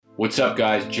What's up,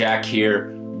 guys? Jack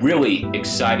here. Really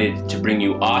excited to bring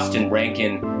you Austin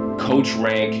Rankin, Coach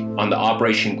Rank, on the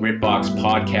Operation Gritbox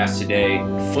podcast today.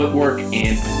 Footwork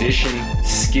and position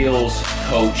skills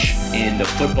coach in the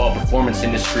football performance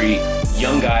industry.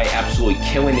 Young guy, absolutely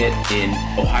killing it in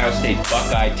Ohio State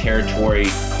Buckeye territory,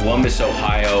 Columbus,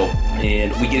 Ohio.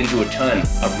 And we get into a ton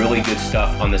of really good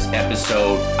stuff on this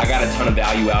episode. I got a ton of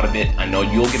value out of it. I know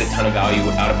you'll get a ton of value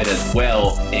out of it as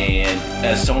well. And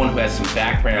as someone who has some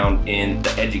background in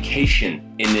the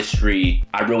education industry,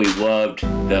 I really loved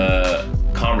the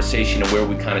conversation of where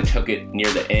we kind of took it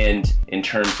near the end in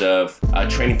terms of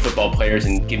training football players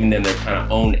and giving them their kind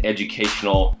of own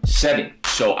educational setting.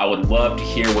 So I would love to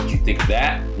hear what you think of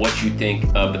that, what you think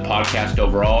of the podcast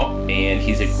overall. And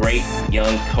he's a great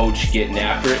young coach getting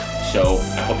after it. So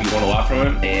I hope you learn a lot from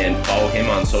him, and follow him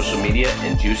on social media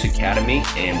and Juice Academy.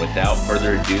 And without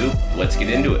further ado, let's get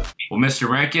into it. Well, Mr.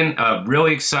 Rankin,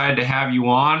 really excited to have you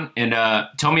on. And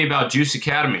tell me about Juice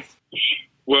Academy.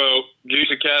 Well, Juice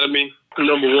Academy,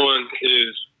 number one,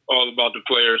 is all about the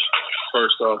players,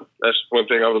 first off. That's one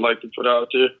thing I would like to put out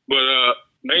there. But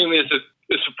mainly it's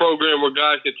a program where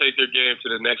guys can take their game to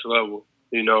the next level,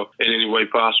 in any way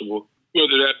possible.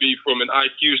 Whether that be from an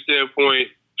IQ standpoint,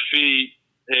 feet,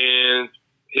 hands,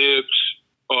 hips,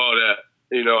 all that.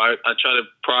 I try to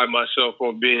pride myself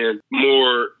on being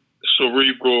more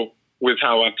cerebral with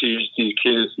how I teach these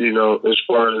kids, as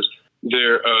far as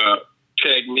their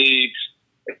techniques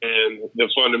and the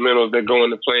fundamentals that go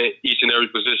into playing each and every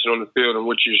position on the field, and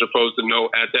what you're supposed to know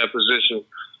at that position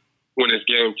when it's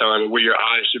game time, and where your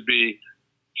eyes should be,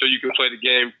 so you can play the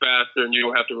game faster and you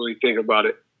don't have to really think about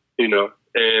it,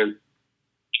 And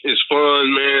it's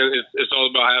fun, man. It's all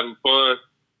about having fun,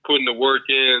 putting the work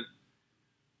in.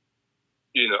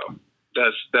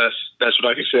 That's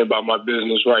what I can say about my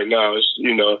business right now. It's,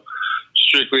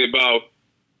 strictly about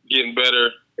getting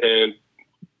better and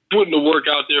putting the work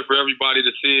out there for everybody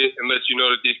to see it, and let you know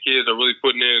that these kids are really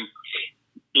putting in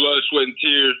blood, sweat, and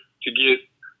tears to get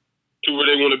to where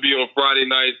they want to be on Friday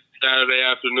nights, Saturday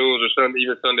afternoons, or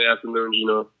even Sunday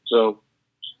afternoons, So.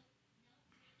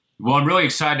 Well, I'm really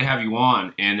excited to have you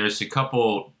on, and there's a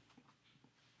couple,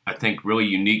 I think, really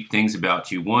unique things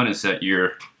about you. One is that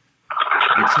you're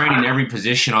training every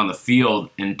position on the field,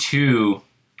 and two,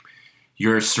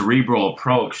 your cerebral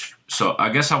approach. So I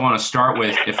guess I want to start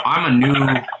with, if I'm a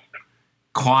new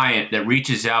client that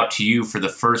reaches out to you for the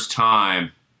first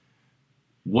time,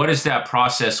 what does that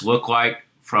process look like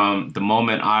from the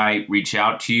moment I reach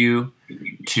out to you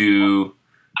to,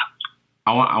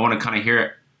 I want to kind of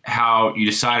hear how you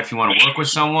decide if you want to work with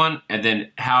someone, and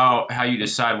then how you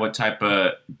decide what type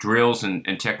of drills and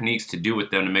techniques to do with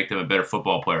them to make them a better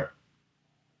football player.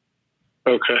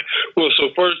 Okay. Well, so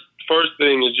first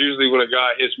thing is, usually when a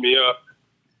guy hits me up,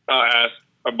 I ask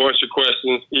a bunch of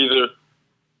questions, either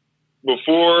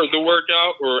before the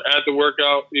workout or at the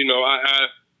workout. I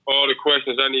ask all the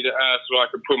questions I need to ask so I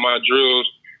can put my drills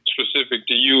specific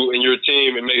to you and your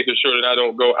team, and making sure that I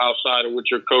don't go outside of what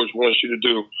your coach wants you to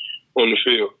do on the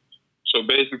field. So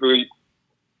basically,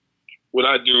 what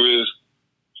I do is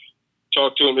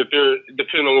talk to them.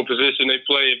 Depending on what position they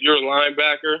play, if you're a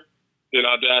linebacker, then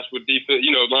I'd ask what defense,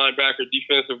 linebacker,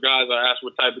 defensive guys, I ask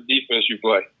what type of defense you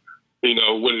play.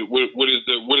 What is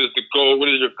the goal? What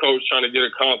is your coach trying to get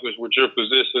accomplished with your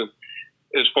position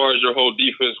as far as your whole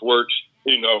defense works?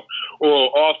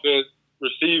 Or offense,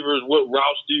 receivers, what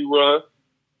routes do you run?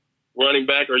 Running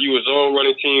back, are you a zone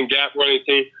running team, gap running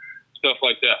team? Stuff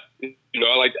like that.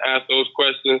 I like to ask those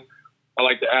questions. I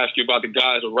like to ask you about the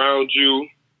guys around you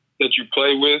that you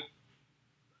play with,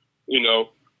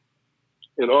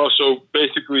 and also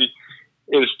basically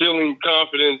instilling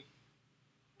confidence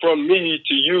from me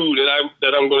to you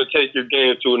that I'm going to take your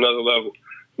game to another level.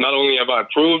 Not only have I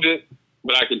proved it,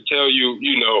 but I can tell you,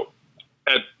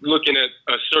 at looking at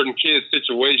a certain kid's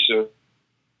situation,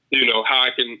 how I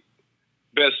can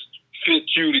best fit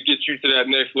you to get you to that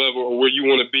next level, or where you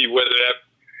want to be, whether that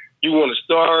you want to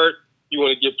start, you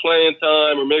want to get playing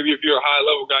time, or maybe if you're a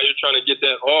high-level guy, you're trying to get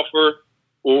that offer,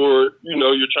 or,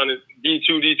 you're trying to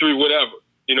D2, D3, whatever.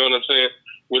 You know what I'm saying?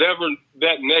 Whatever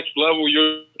that next level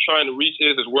you're trying to reach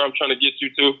is where I'm trying to get you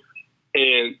to.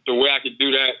 And the way I can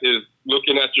do that is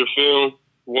looking at your film,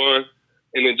 one,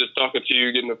 and then just talking to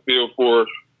you, getting a feel for,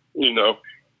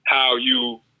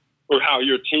 how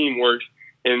your team works.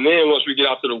 And then once we get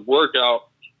out to the workout,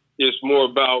 it's more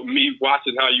about me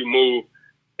watching how you move,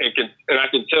 and I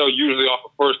can tell usually off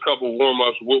the first couple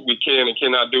warm-ups what we can and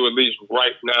cannot do, at least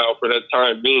right now for that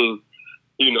time being,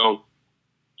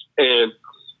 And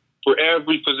for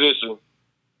every position,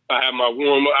 I have my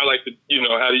warm-up. I like to,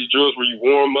 have these drills where you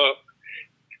warm up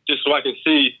just so I can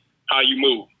see how you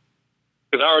move.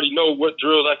 because I already know what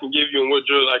drills I can give you and what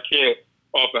drills I can't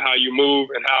off of how you move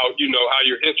and how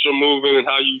your hips are moving and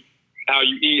how you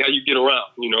eat, how you get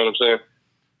around. You know what I'm saying?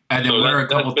 And then what are a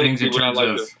couple things in terms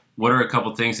of what are a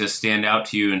couple things that stand out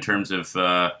to you in terms of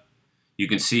you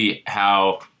can see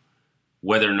how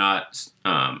whether or not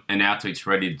an athlete's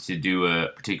ready to do a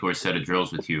particular set of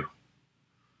drills with you?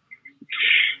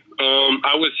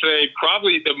 I would say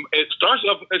probably it starts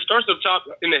up top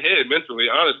in the head mentally.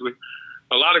 Honestly,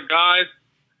 a lot of guys,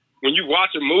 when you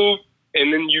watch them move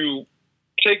and then you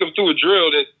take them through a drill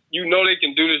that you know they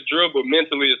can do this drill, but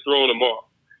mentally it's throwing them off.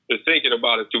 They're thinking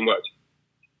about it too much,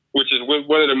 which is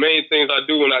one of the main things I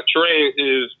do when I train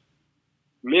is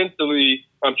mentally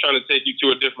I'm trying to take you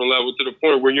to a different level to the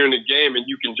point where you're in the game and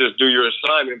you can just do your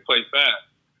assignment and play fast.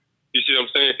 You see what I'm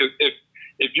saying? Because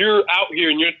if you're out here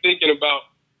and you're thinking about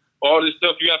all this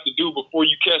stuff you have to do before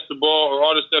you catch the ball or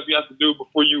all this stuff you have to do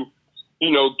before you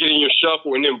get in your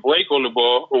shuffle and then break on the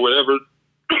ball or whatever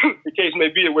the case may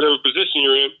be at whatever position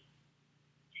you're in,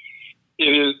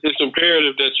 it's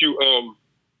imperative that you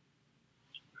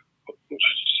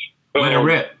let it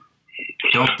rip.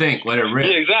 Don't think. Let it rip.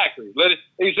 Yeah, exactly.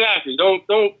 Exactly.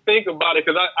 Don't think about it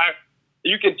because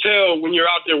you can tell when you're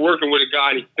out there working with a guy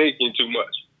and he's thinking too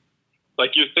much.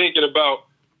 Like you're thinking about,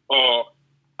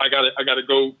 I gotta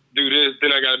go do this,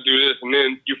 then I gotta do this, and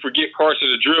then you forget parts of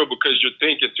the drill because you're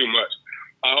thinking too much.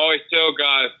 I always tell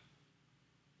guys,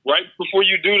 right before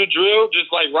you do the drill,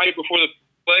 just like right before the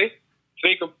play,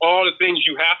 think of all the things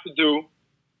you have to do.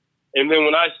 And then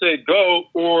when I say go,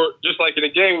 or just like in a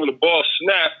game when the ball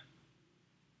snaps,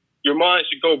 your mind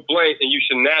should go blank and you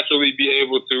should naturally be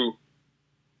able to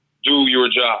do your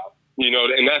job.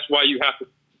 And that's why you have to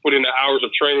put in the hours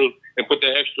of training and put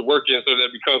that extra work in so that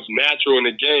it becomes natural in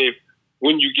the game.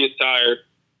 When you get tired,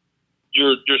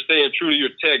 you're staying true to your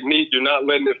technique. You're not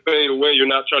letting it fade away. You're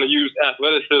not trying to use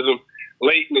athleticism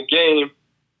late in the game.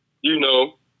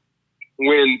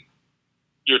 When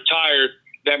you're tired,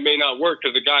 that may not work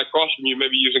because the guy across from you may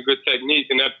be using good technique.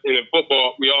 And that in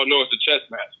football, we all know it's a chess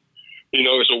match.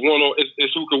 It's a one-on.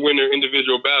 It's who can win their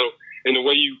individual battle. And the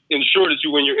way you ensure that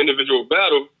you win your individual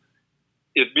battle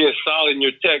is being solid in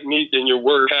your technique and your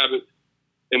work habits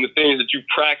and the things that you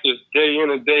practice day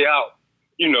in and day out,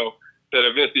 that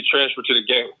eventually transfer to the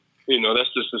game.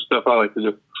 That's just the stuff I like to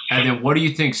do. And then what do you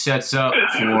think sets up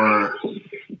for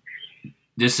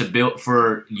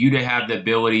for you to have the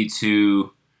ability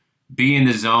to be in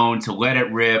the zone, to let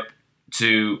it rip,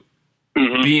 to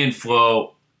be in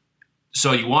flow?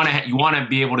 So you want to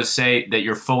be able to say that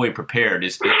you're fully prepared. Do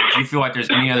you feel like there's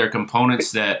any other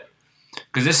components that,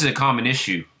 because this is a common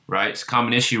issue, right? It's a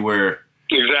common issue where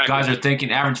guys are thinking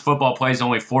average football play is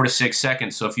only 4 to 6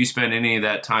 seconds. So if you spend any of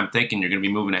that time thinking, you're going to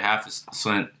be moving a half a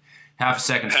second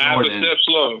slower. Half a step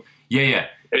slow. Yeah.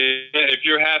 If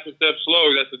you're half a step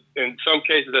slow, in some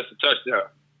cases that's a touchdown.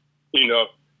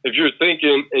 If you're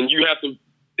thinking and you have to,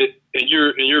 and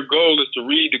your goal is to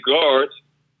read the guards,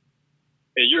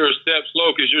 and you're a step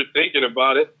slow because you're thinking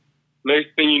about it,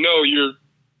 next thing you know, you're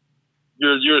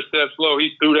a step slow.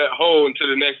 He threw that hole into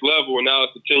the next level, and now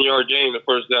it's a 10-yard gain, the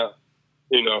first down.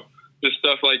 Just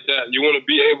stuff like that. You want to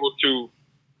be able to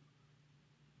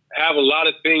have a lot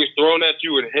of things thrown at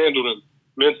you and handle them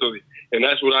mentally. And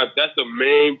that's the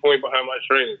main point behind my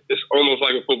training. It's almost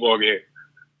like a football game.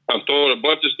 I'm throwing a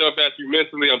bunch of stuff at you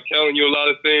mentally. I'm telling you a lot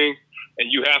of things,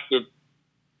 and you have to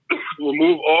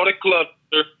remove all the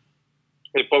clutter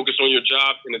and focus on your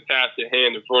job and the task at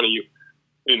hand in front of you.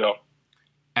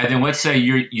 And then let's say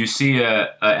you see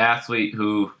a athlete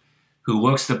who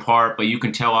looks the part, but you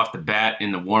can tell off the bat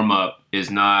in the warm up is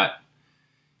not.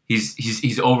 He's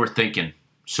overthinking.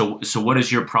 So what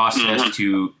is your process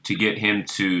to get him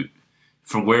to,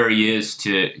 from where he is,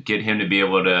 to get him to be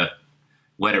able to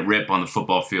let it rip on the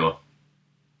football field?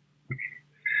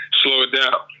 Slow it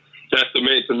down. That's the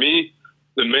main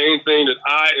thing that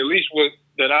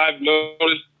that I've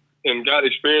noticed and got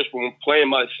experience from playing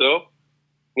myself.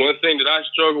 One thing that I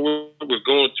struggle with was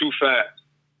going too fast.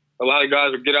 A lot of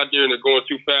guys will get out there and they're going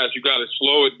too fast. You got to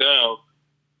slow it down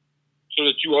so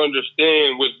that you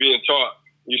understand what's being taught.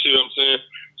 You see what I'm saying?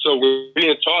 So when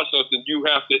being taught something, you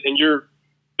have to, and you're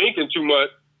thinking too much,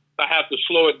 I have to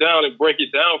slow it down and break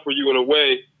it down for you in a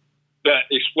way that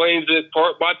explains it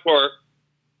part by part.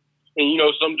 And,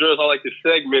 some drills I like to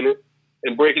segment it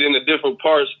and break it into different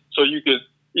parts so you could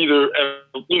either,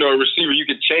 a receiver, you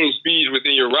could change speeds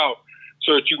within your route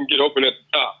so that you can get open at the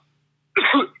top.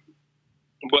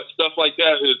 But stuff like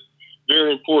that is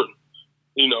very important,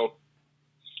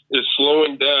 is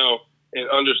slowing down and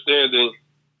understanding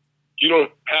you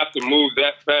don't have to move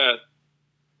that fast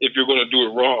if you're going to do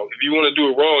it wrong. If you want to do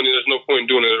it wrong, then there's no point in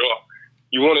doing it at all.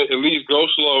 You want to at least go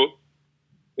slow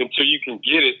until you can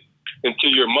get it,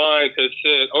 until your mind has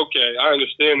said, okay, I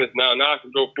understand this now. Now I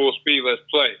can go full speed. Let's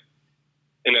play.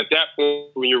 And at that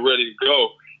point, when you're ready to go,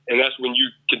 and that's when you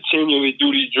continually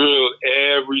do these drills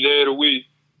every day of the week,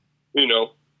 you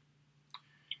know,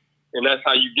 and that's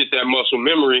how you get that muscle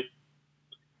memory.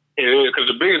 And because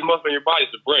the biggest muscle in your body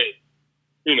is the brain,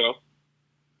 you know.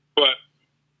 But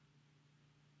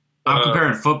I'm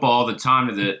comparing football all the time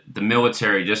to the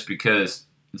military just because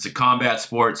it's a combat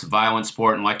sport, it's a violent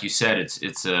sport, and like you said,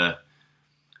 it's a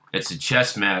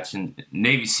chess match. And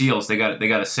Navy SEALs, they got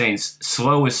a saying: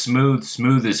 slow is smooth,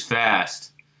 smooth is fast.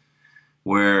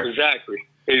 Where exactly,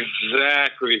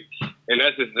 and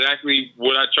that's exactly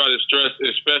what I try to stress,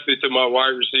 especially to my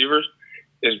wide receivers,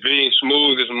 is being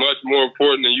smooth is much more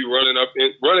important than you running up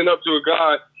to a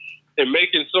guy and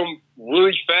making some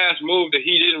really fast move that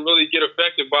he didn't really get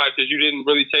affected by because you didn't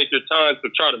really take your time to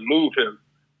try to move him.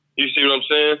 You see what I'm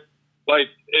saying? Like,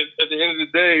 at the end of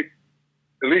the day,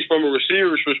 at least from a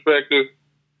receiver's perspective,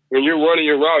 when you're running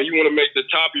your route, you want to make the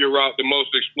top of your route the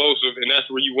most explosive, and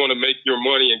that's where you want to make your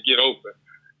money and get open.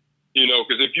 You know,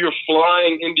 because if you're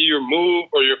flying into your move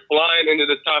or you're flying into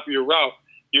the top of your route,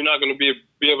 you're not going to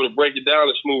be able to break it down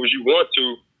as smooth as you want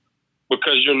to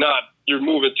because you're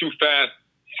moving too fast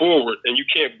forward, and you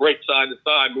can't break side to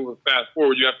side moving fast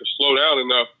forward. You have to slow down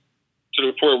enough to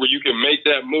the point where you can make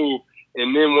that move,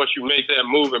 and then once you make that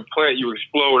move and plant, you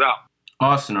explode out.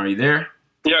 Austin, are you there?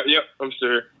 Yeah, I'm still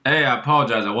here. Hey, I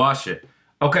apologize. I lost you.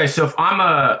 Okay, so if I'm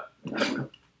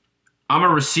a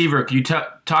receiver, can you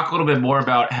talk a little bit more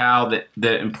about how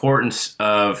the importance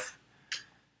of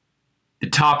the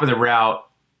top of the route,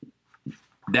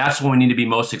 that's when we need to be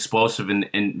most explosive,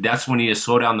 and that's when we need to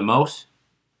slow down the most?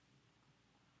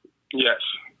 Yes,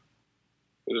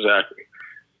 exactly.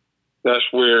 That's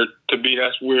where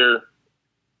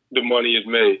the money is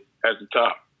made, at the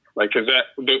top. Like, because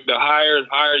the higher and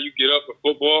higher you get up in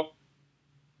football,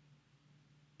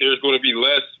 there's going to be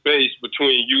less space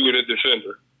between you and the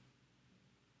defender.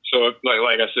 So,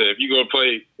 like I said, if you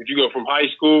go from high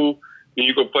school and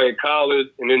you go play in college,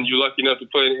 and then you're lucky enough to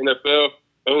play in the NFL,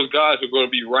 those guys are going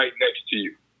to be right next to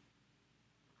you.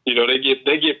 You know, they get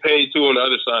paid too on the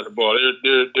other side of the ball.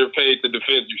 They're paid to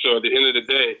defend you. So at the end of the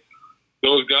day,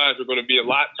 those guys are going to be a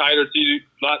lot tighter to you,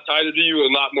 a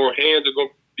lot more hands are going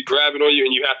to be grabbing on you,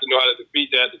 and you have to know how to defeat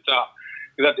that at the top.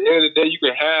 Because at the end of the day, you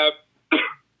can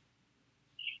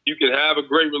have a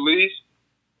great release,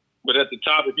 but at the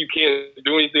top, if you can't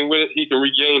do anything with it, he can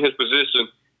regain his position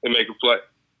and make a play.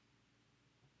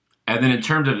 And then in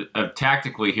terms of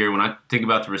tactically here, when I think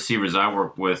about the receivers, I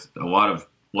work with a lot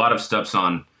of steps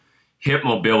on hip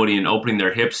mobility and opening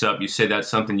their hips up. You say that's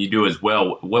something you do as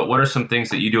well. What are some things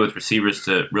that you do with receivers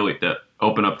to really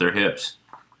open up their hips?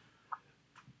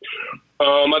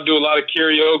 I do a lot of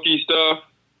karaoke stuff,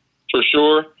 for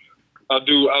sure. I'll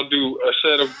do a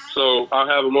set of, so I'll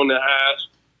have them on their ass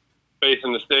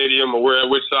facing the stadium or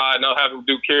which side, and I'll have them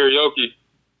do karaoke.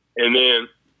 And then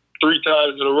 3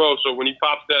 times in a row. So when he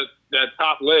pops that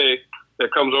top leg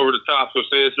that comes over the top, so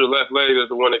say it's your left leg is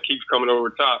the one that keeps coming over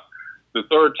the top. The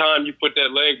 3rd time you put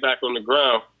that leg back on the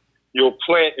ground, you'll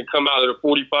plant and come out at a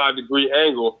 45-degree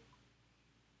angle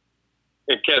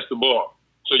and catch the ball.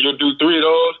 So you'll do 3 of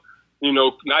those, you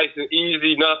know, nice and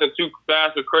easy, nothing too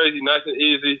fast or crazy, nice and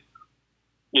easy,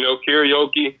 you know,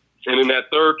 karaoke. And in that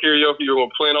 3rd karaoke, you're going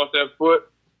to plant off that foot,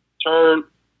 turn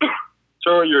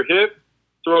your hip,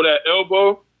 throw that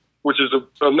elbow, which is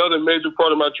another major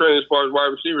part of my training as far as wide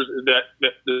receivers, is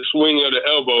that the swinging of the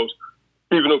elbows,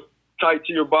 keeping them tight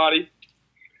to your body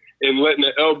and letting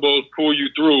the elbows pull you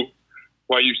through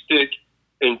while you stick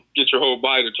and get your whole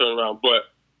body to turn around. But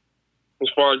as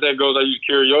far as that goes, I use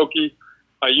karaoke.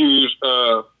 I use,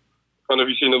 I don't know if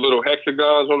you've seen the little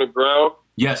hexagons on the ground.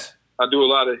 Yes. I do a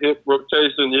lot of hip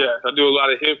rotation. Yeah, I do a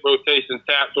lot of hip rotation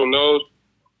taps on those,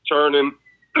 turning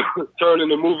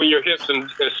and moving your hips in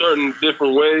certain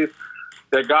different ways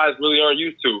that guys really aren't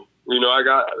used to. You know,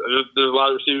 there's a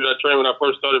lot of receivers I trained when I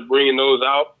first started bringing those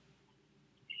out.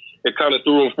 It kind of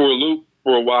threw them for a loop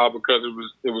for a while because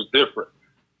it was different.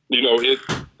 You know,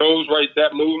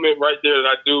 that movement right there that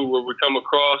I do where we come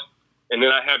across, and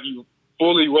then I have you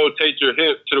fully rotate your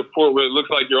hip to the point where it looks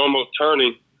like you're almost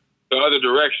turning the other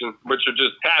direction, but you're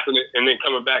just tapping it and then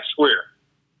coming back square.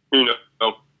 You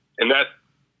know, and that's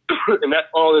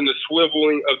all in the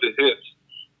swiveling of the hips.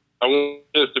 I want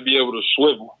this to be able to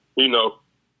swivel, you know,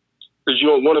 because you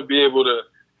don't want to be able to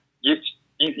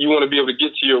you want to be able to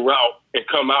get to your route and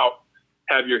come out,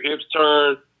 have your hips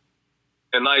turn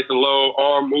and nice and low,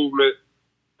 arm movement,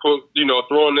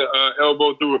 throwing the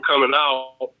elbow through and coming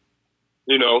out.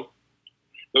 You know,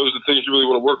 those are the things you really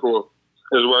want to work on.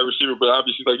 as a wide receiver. But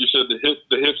obviously, like you said, the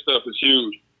hip stuff is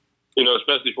huge,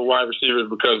 especially for wide receivers,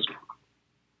 because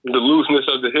the looseness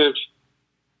of the hips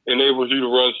enables you to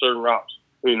run certain routes,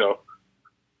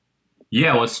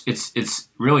 Yeah, well, it's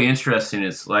really interesting.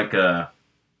 It's like I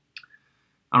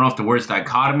don't know if the word's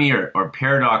dichotomy or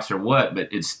paradox or what, but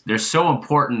they're so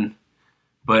important,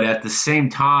 but at the same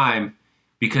time,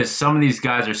 because some of these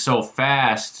guys are so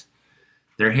fast,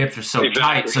 their hips are so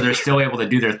tight, so they're still able to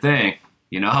do their thing,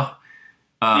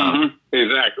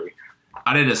 Exactly.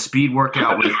 I did a speed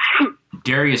workout with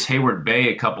Darius Hayward-Bay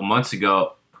a couple months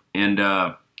ago, and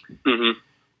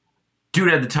dude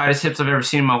had the tightest hips I've ever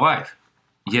seen in my life.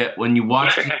 Yet when you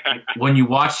watched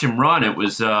him run, it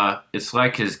was it's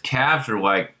like his calves are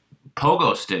like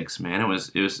pogo sticks, man. It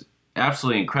was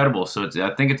absolutely incredible. So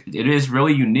I think it is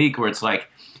really unique, where it's like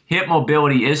hip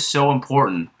mobility is so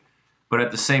important, but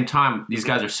at the same time, these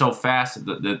guys are so fast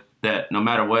that no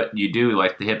matter what you do,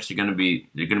 like the hips are gonna be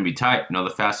tight.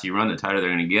 The faster you run, the tighter they're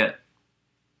gonna get.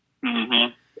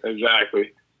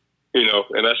 Exactly.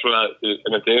 And that's what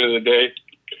and at the end of the day,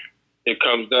 it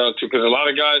comes down to, because a lot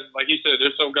of guys, like you said,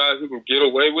 there's some guys who can get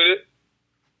away with it,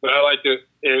 but I like to,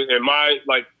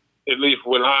 at least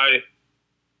when I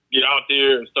get out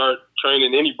there and start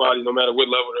training anybody, no matter what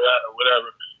level they're at or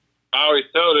whatever, I always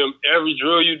tell them, every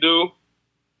drill you do,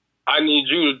 I need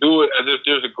you to do it as if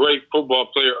there's a great football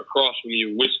player across from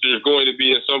you, which there's going to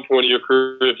be at some point in your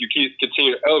career. If you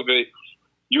continue to elevate,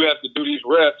 you have to do these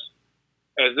reps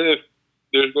as if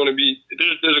there's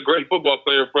a great football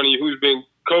player in front of you who's been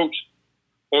coached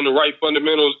on the right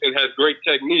fundamentals and has great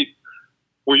technique,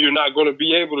 where you're not going to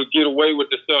be able to get away with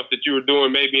the stuff that you were doing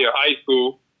maybe in high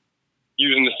school,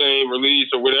 using the same release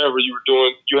or whatever you were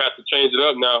doing. You have to change it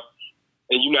up now,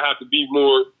 and you have to be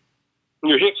more.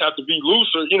 Your hips have to be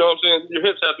looser. You know what I'm saying? Your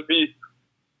hips have to be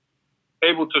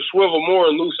able to swivel more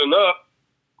and loosen up,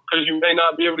 because you may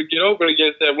not be able to get open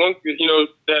against that one,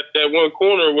 that one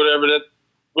corner or whatever that's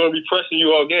going to be pressing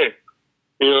you all game.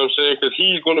 You know what I'm saying? Because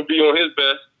he's going to be on his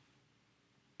best.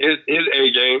 His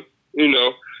A game,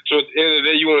 So at the end of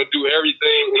the day, you want to do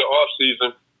everything in the off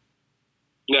season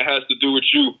that has to do with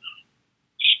you,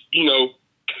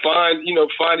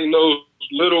 finding those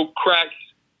little cracks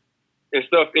and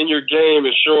stuff in your game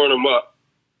and shoring them up.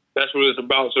 That's what it's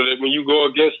about. So that when you go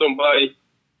against somebody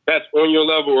that's on your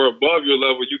level or above your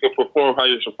level, you can perform how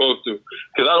you're supposed to.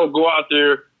 Because I don't go out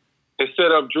there and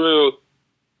set up drills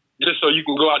just so you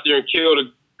can go out there and kill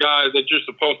the guys that you're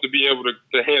supposed to be able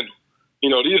to handle.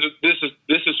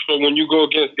 This is for when you go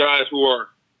against guys who are,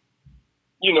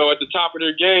 at the top of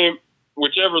their game,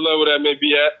 whichever level that may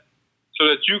be at, so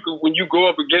that when you go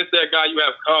up against that guy, you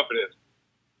have confidence.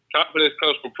 Confidence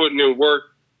comes from putting in work,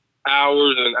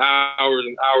 hours and hours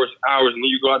and hours and hours, and then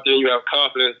you go out there and you have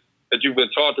confidence that you've been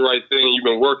taught the right thing, and you've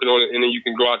been working on it, and then you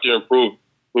can go out there and prove,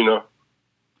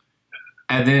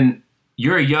 And then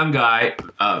you're a young guy,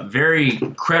 very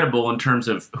credible in terms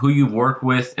of who you've worked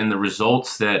with and the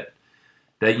results that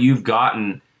you've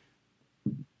gotten.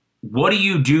 What do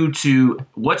you do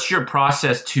what's your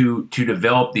process to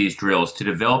develop these drills,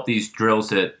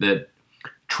 that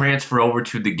transfer over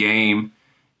to the game?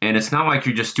 And it's not like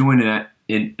you're just doing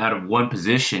it out of one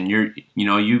position. You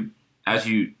as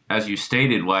you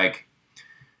stated, like,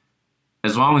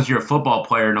 as long as you're a football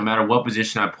player, no matter what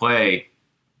position I play,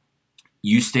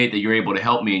 you state that you're able to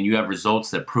help me and you have results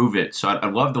that prove it. So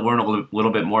I'd love to learn a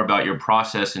little bit more about your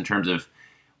process in terms of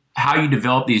how you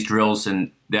develop these drills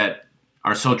and that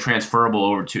are so transferable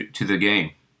over to the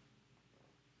game.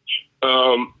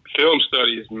 Film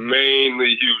study is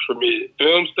mainly huge for me.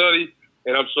 Film study,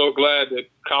 and I'm so glad that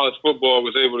college football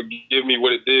was able to give me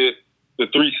what it did the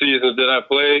 3 seasons that I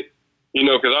played.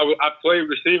 Because I played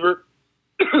receiver,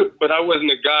 but I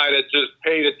wasn't a guy that just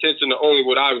paid attention to only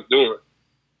what I was doing.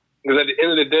 Because at the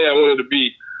end of the day, I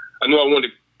knew I wanted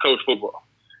to coach football.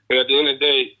 And at the end of the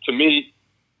day, to me,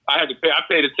 I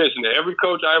paid attention to every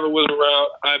coach I ever was around.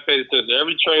 I paid attention to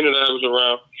every trainer that I was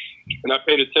around. And I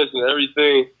paid attention to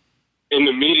everything in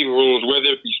the meeting rooms,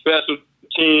 whether it be special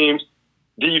teams,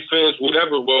 defense,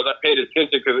 whatever it was. I paid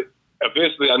attention because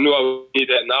eventually I knew I would need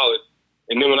that knowledge.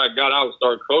 And then when I got out and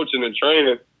started coaching and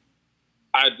training,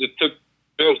 I just took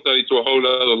film study to a whole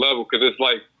other level, because it's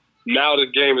like, now this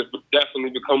game has definitely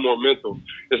become more mental.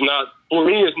 It's not, for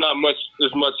me, it's not much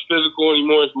as much physical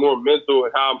anymore. It's more mental,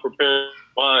 and how I'm preparing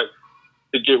my mind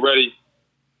to get ready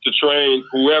to train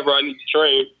whoever I need to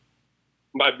train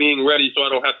by being ready, so I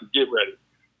don't have to get ready.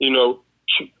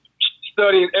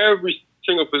 Studying every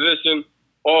single position,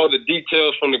 all the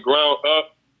details from the ground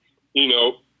up,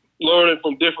 learning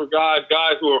from different guys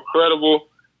who are credible.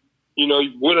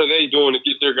 What are they doing to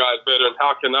get their guys better, and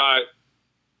how can I,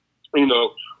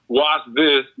 watch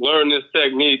this, learn this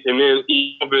technique, and then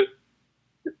evolve it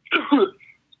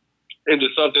into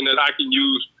something that I can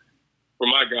use for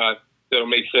my guys that'll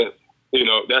make sense. You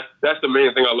know, that's the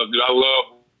main thing I love to do. I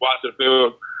love watching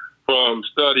film, from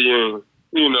studying,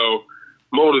 you know,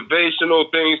 motivational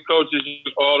things coaches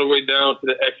use all the way down to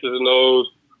the X's and O's,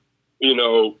 you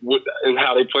know, and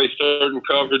how they play certain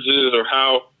coverages or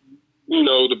how, you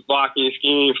know, the blocking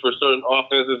schemes for certain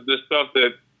offenses, this stuff that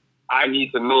I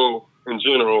need to know in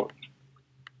general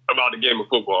about the game of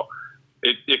football.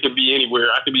 It could be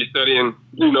anywhere. I could be studying,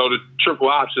 you know, the triple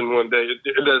option one day.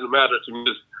 It doesn't matter to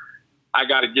me. I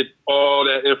got to get all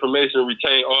that information,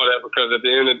 retain all that, because at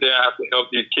the end of the day, I have to help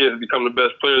these kids become the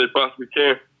best player they possibly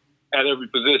can at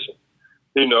every position.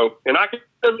 You know, and at the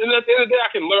end of the day, I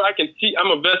can learn. I can teach.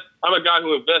 I'm a guy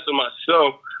who invests in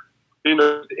myself. You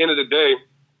know, at the end of the day,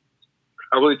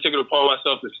 I really take it upon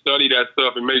myself to study that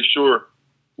stuff and make sure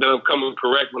that I'm coming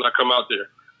correct when I come out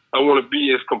there. I want to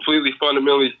be as completely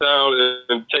fundamentally sound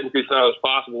and technically sound as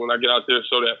possible when I get out there,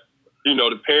 so that, you know,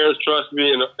 the parents trust me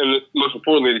and most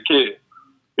importantly, the kids.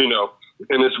 You know,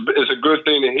 and it's a good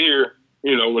thing to hear,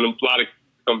 you know, when a lot of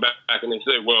come back and they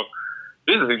say, well,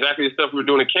 this is exactly the stuff we were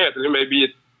doing at camp, and it may be at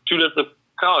two different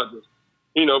colleges,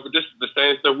 you know, but this is the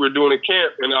same stuff we were doing at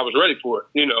camp, and I was ready for it,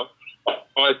 you know.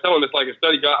 I was telling this like a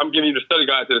study guide. I'm giving you the study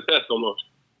guide to the test almost,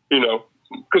 you know,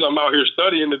 because I'm out here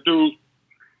studying the dudes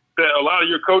that a lot of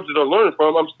your coaches are learning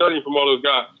from. I'm studying from all those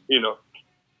guys, you know.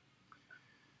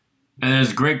 And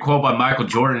there's a great quote by Michael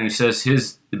Jordan who says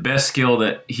the best skill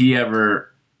that he ever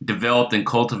developed and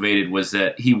cultivated was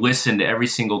that he listened to every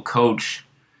single coach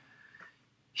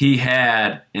he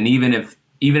had, and even if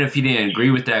he didn't agree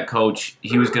with that coach,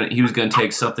 he was gonna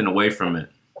take something away from it.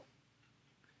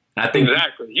 And I think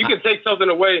exactly. You can take something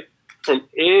away from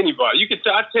anybody. You can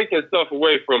take stuff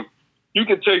away from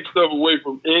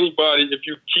anybody if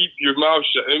you keep your mouth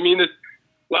shut. I mean, a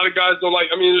lot of guys don't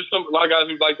like. I mean, there's a lot of guys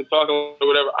who like to talk or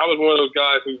whatever. I was one of those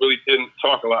guys who really didn't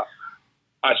talk a lot.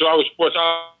 So I was forced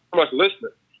out much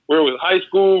listening. Whether it was high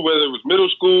school, whether it was middle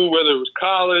school, whether it was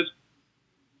college.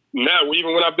 Now,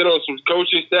 even when I've been on some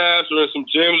coaching staffs or in some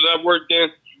gyms I've worked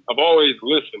in, I've always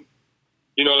listened.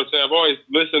 You know what I'm saying? I've always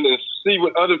listened and see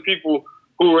what other people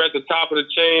who were at the top of the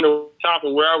chain or top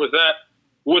of where I was at,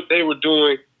 what they were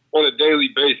doing on a daily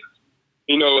basis.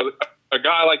 You know, a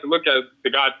guy I like to look at,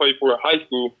 the guy I played for in high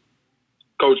school,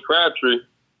 Coach Crabtree.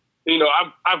 You know,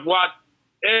 I've watched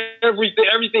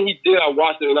everything he did. I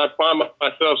watched it, and I find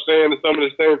myself saying some of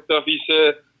the same stuff he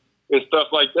said and stuff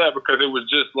like that, because it was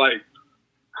just like,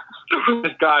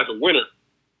 this guy's a winner.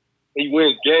 He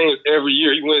wins games every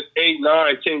year. He wins 8,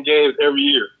 9, 10 games every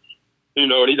year. You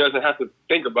know, and he doesn't have to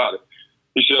think about it.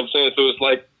 You see what I'm saying? So it's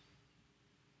like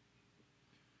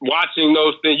watching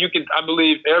those things. I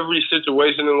believe every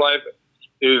situation in life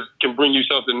can bring you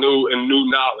something new and new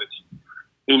knowledge.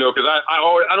 You know, because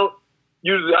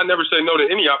I never say no to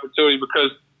any opportunity,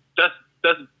 because that's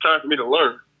time for me to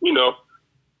learn. You know,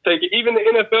 even the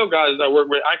NFL guys I work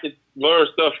with, I could learn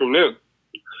stuff from them.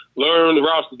 Learn the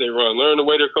routes that they run. Learn the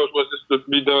way their coach wants this to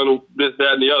be done, this,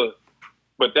 that, and the other.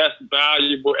 But that's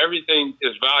valuable. Everything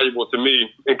is valuable to me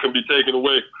and can be taken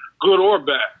away, good or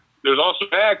bad. There's also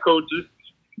bad coaches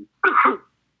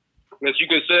that you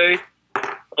can say,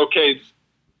 okay,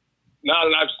 now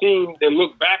that I've seen and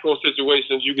looked back on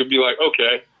situations, you could be like,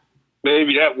 okay,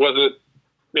 maybe I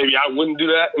wouldn't do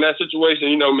that in that situation.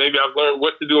 You know, maybe I've learned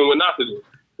what to do and what not to do.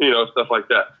 You know, stuff like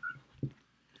that.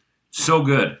 So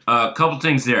good. A couple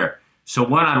things there. So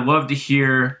one, I'd love to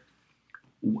hear,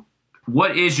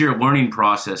 what is your learning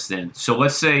process then? So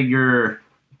let's say you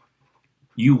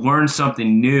learn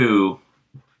something new.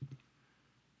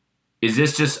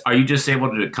 Are you just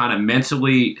able to kind of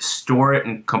mentally store it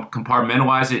and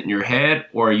compartmentalize it in your head,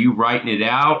 or are you writing it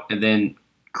out and then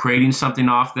creating something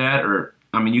off that? Or,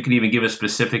 I mean, you can even give a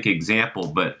specific example,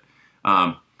 but,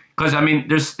 cause I mean,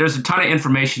 there's a ton of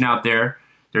information out there.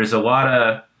 There's a lot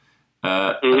of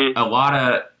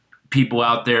people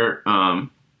out there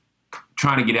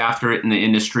trying to get after it in the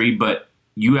industry, but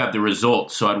you have the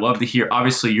results. So I'd love to hear,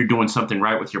 obviously you're doing something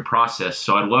right with your process.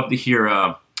 So I'd love to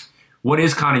hear what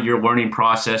is kind of your learning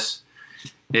process,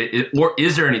 or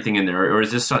is there anything in there, or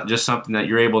is this just something that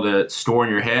you're able to store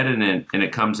in your head and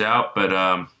it comes out? But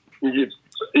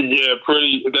yeah,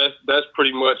 that's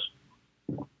pretty much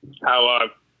how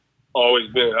I've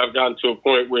always been. I've gotten to a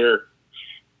point where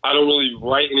I don't really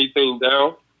write anything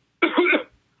down.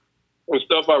 And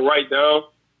stuff I write down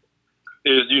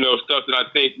is, you know, stuff that I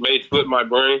think may slip my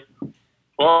brain. As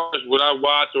far as what I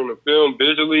watch on the film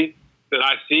visually that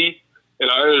I see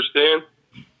and I understand,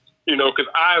 you know,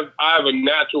 because I have a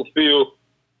natural feel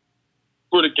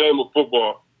for the game of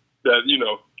football that, you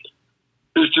know,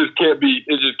 it just can't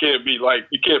be like,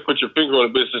 you can't put your finger on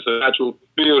it, but it's just an actual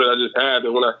feel that I just had.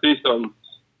 And when I see something,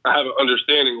 I have an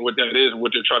understanding of what that is and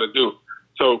what they're trying to do.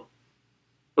 So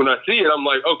when I see it, I'm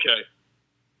like, okay,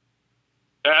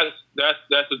 that's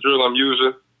the drill I'm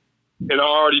using. And I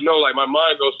already know, like, my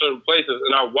mind goes certain places,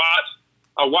 and I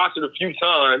watch it a few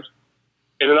times,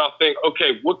 and then I'll think,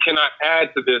 okay, what can I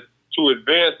add to this to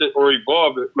advance it or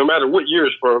evolve it, no matter what year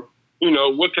it's from? You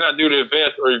know, what can I do to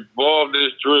advance or evolve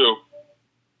this drill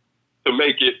to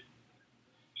make it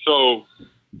so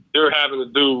they're having to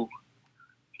do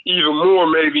even more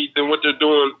maybe than what they're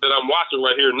doing that I'm watching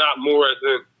right here, not more as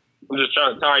in I'm just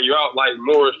trying to tire you out, like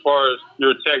more as far as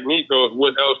your technique goes,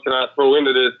 what else can I throw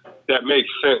into this that makes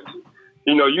sense?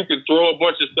 You know, you can throw a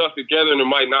bunch of stuff together and it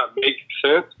might not make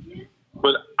sense,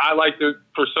 but I like to,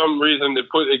 for some reason,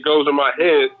 it goes in my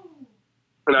head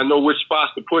and I know which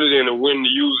spots to put it in and when to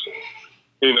use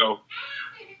it, you know,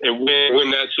 and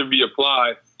when that should be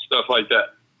applied, stuff like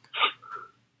that.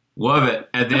 Love it.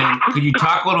 And then could you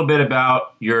talk a little bit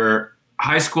about your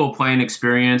high school playing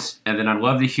experience? And then I'd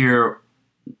love to hear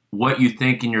what you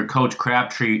think in your Coach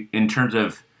Crabtree in terms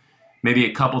of maybe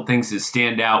a couple things that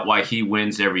stand out why he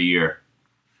wins every year.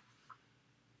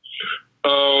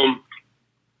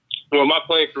 Well, my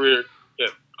playing career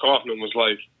at Kaufman was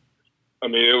like, I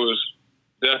mean, it was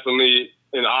definitely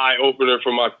an eye opener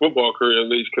for my football career, at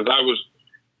least, because I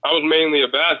was mainly a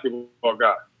basketball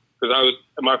guy. Because I was,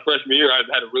 my freshman year, I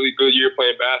had a really good year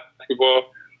playing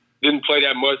basketball. Didn't play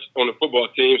that much on the football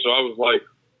team, so I was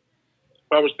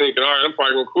thinking, all right, I'm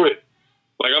probably gonna quit.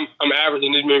 Like I'm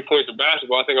averaging these many points in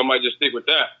basketball. I think I might just stick with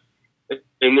that.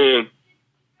 And then,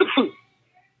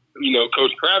 you know,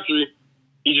 Coach Crabtree,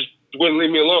 he just wouldn't leave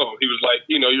me alone. He was like,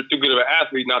 you know, you're too good of an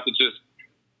athlete not to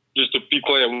just to be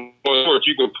playing one sport.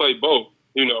 You can play both,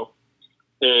 you know.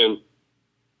 And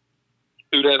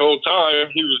through that whole time,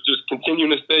 he was just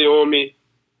continuing to stay on me,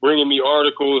 bringing me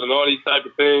articles and all these type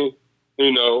of things,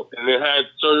 you know. And then had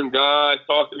certain guys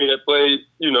talk to me that played,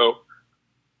 you know,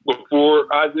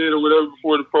 before I did or whatever,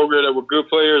 before the program, that were good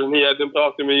players, and he had them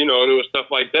talk to me, you know, and it was stuff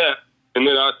like that. And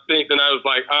then I was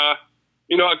like,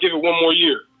 you know, I'll give it one more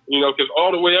year, you know, because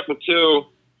all the way up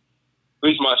until at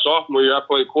least my sophomore year, I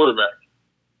played quarterback.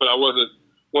 But I wasn't,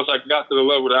 once I got to the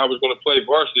level that I was going to play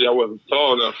varsity, I wasn't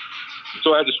tall enough.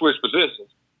 So I had to switch positions.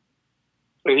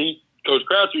 And Coach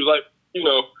Crabtree was like, you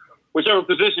know, whichever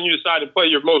position you decide to play,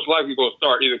 you're most likely going to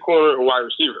start, either corner or wide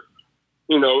receiver,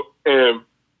 you know. And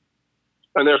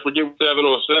I never forget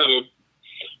 7-on-7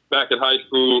 back in high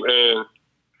school, and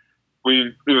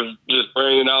it was just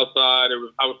raining outside.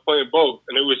 I was playing both,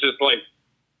 and it was just like,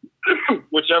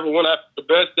 whichever one I the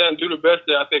best at and do the best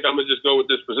at, I think I'm going to just go with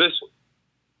this position.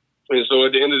 And so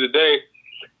at the end of the day,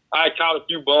 I caught a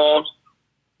few bombs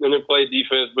and then played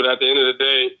defense, but at the end of the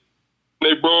day,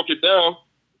 they broke it down.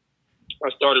 I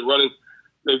started running.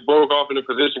 They broke off into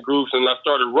position groups, and I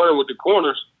started running with the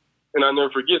corners. And I never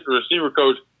forget, the receiver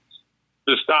coach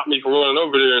just stopped me from running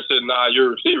over there and said, "Nah, you're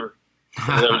a receiver."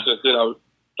 And ever since then,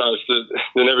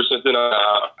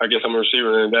 I guess I'm a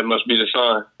receiver, and that must be the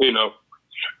sign, you know.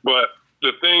 But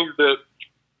the things that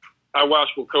I watch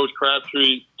from Coach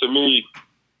Crabtree, to me,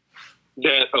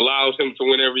 that allows him to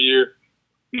win every year,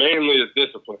 mainly is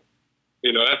discipline.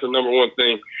 You know, that's the number one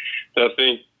thing that I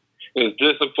think is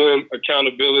discipline,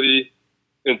 accountability,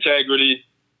 integrity.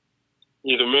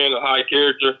 He's a man of high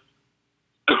character,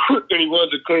 and he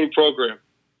runs a clean program,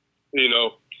 you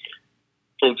know,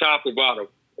 from top to bottom.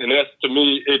 And that's, to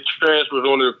me, it transfers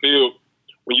onto the field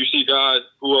when you see guys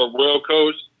who are well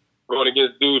coached going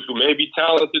against dudes who may be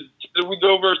talented. We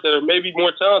go versus that are maybe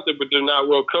more talented, but they're not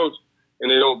well coached,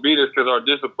 and they don't beat us because our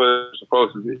discipline is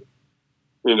supposed to be,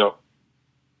 you know.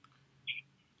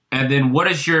 And then what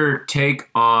is your take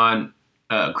on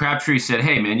Crabtree said,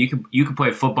 hey, man, you can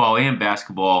play football and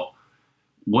basketball.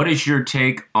 What is your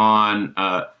take on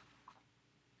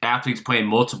athletes playing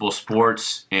multiple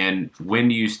sports, and when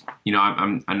do you know,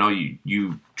 I know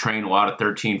you train a lot of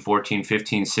 13, 14,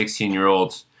 15,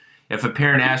 16-year-olds. If a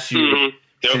parent asks you,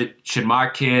 should my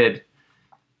kid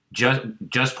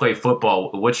just play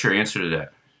football, what's your answer to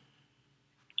that?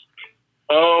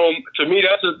 To me,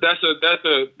 that's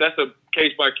a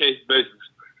case by case basis.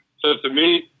 So to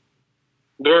me,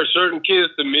 there are certain kids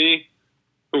to me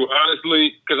who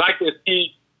honestly, because I can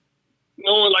see,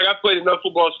 knowing, like, I played enough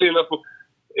football, seen enough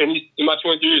in my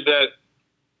 20 years that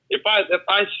if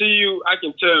I see you, I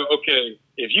can tell, okay,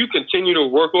 if you continue to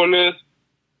work on this,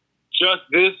 just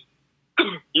this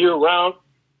year round,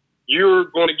 you're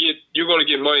going to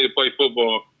get money to play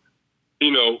football,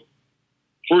 you know,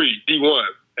 free D1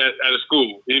 at a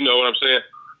school. You know what I'm saying?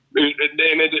 And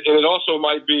it also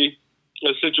might be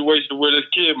a situation where this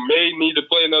kid may need to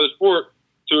play another sport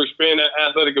to expand that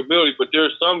athletic ability. But there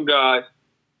are some guys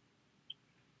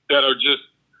that are just,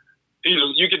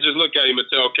 you can just look at him and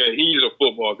say, okay, he's a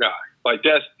football guy. Like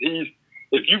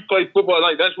if you play football,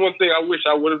 like that's one thing I wish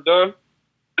I would have done.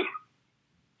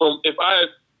 For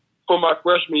my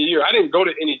freshman year, I didn't go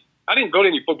to any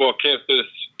football camps this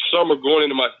summer going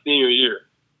into my senior year,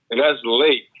 and that's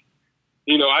late.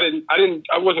 You know, I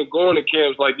wasn't going to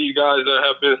camps like these guys that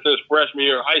have been since freshman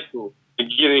year of high school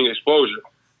and getting exposure.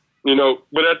 You know,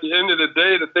 but at the end of the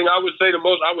day, the thing I would say the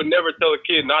most, I would never tell a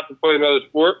kid not to play another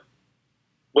sport.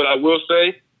 But I will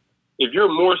say, if you're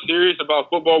more serious about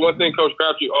football, one thing Coach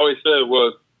Crabtree always said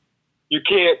was, you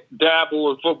can't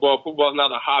dabble in football. Football's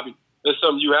not a hobby. It's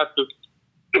something you have to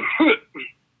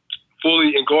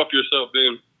fully engulf yourself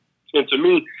in. And to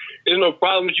me, there's no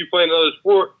problem if you play another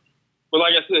sport. But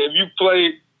like I said, if you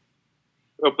play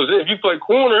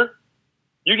corner,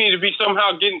 you need to be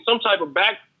somehow getting some type of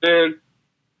back then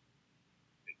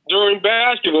during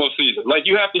basketball season. Like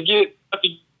you have to get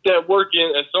that work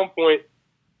in at some point.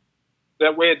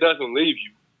 That way it doesn't leave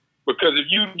you. Because if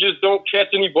you just don't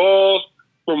catch any balls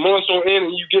for months on end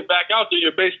and you get back out there,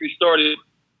 you're basically started,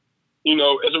 you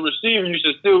know, as a receiver, you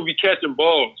should still be catching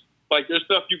balls. Like there's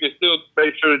stuff you can still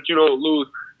make sure that you don't lose.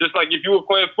 Just like if you were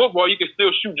playing football, you can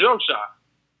still shoot jump shots.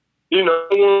 You know,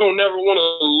 you don't never want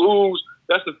to lose.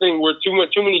 That's the thing where too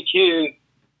many kids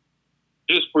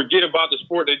just forget about the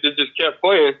sport. They just kept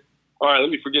playing. All right, let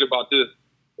me forget about this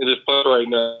and just play right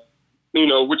now. You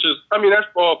know, which is, I mean, that's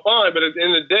all fine. But at the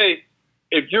end of the day,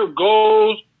 if your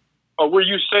goals are where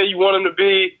you say you want them to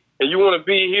be and you want to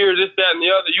be here, this, that, and the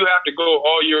other, you have to go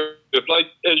all year. Like,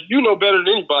 as you know better than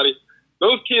anybody,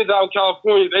 those kids out in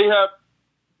California,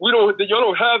 y'all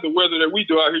don't have the weather that we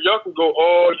do out here. Y'all can go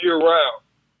all year round.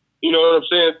 You know what I'm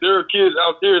saying? There are kids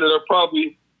out there that are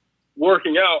probably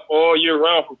working out all year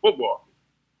round for football,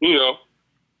 you know.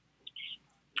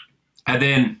 And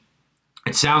then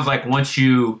it sounds like once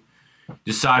you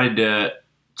decided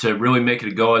to really make it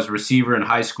a go as a receiver in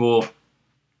high school,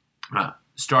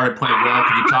 started playing well.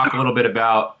 Could you talk a little bit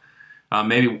about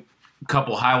maybe a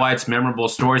couple highlights, memorable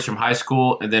stories from high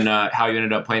school, and then how you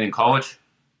ended up playing in college?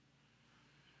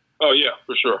 Oh, yeah,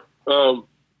 for sure.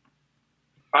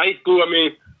 High school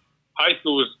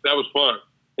was fun.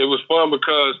 It was fun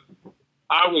because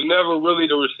I was never really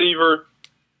the receiver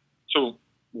to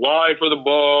line for the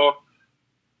ball,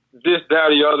 this, that,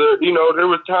 or the other. You know, there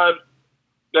were times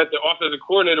that the offensive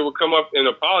coordinator would come up and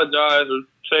apologize or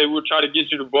say, we'll try to get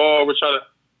you the ball. We'll try to,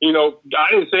 you know,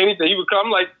 I didn't say anything. He would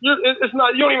come like, it's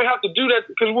not, you don't even have to do that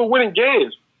because we're winning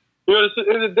games. You know, at the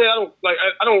end of the day, I'm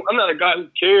not a guy who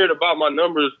cared about my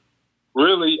numbers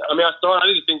really. I mean, I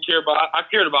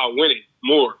cared about winning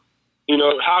more. You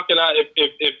know, how can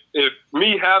if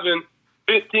me having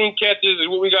 15 catches is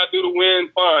what we got to do to win,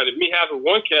 fine. If me having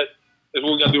one catch is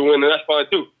what we got to do to win, then that's fine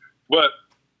too. But,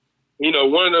 you know,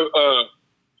 one of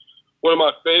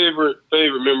my favorite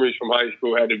memories from high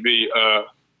school had to be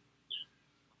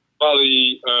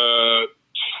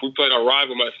we played our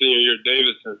rival my senior year,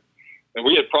 Davidson, and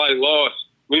we had probably lost.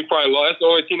 That's the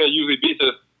only team that usually beats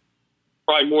us,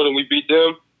 probably more than we beat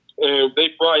them. And they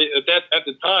probably at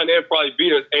the time they had probably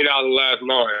beat us 8 out of the last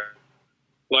 9.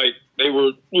 Like they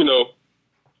were, you know,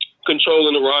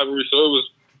 controlling the rivalry. So it was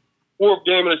 4th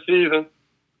game of the season,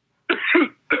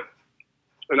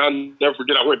 and I'll never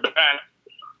forget. I went back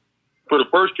for the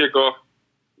first kickoff,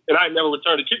 and I had never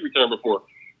returned a kick return before.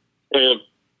 And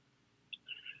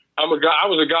I was a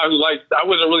guy who I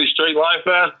wasn't really straight line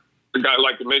fast. The guy who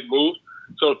liked to make moves.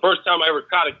 So the first time I ever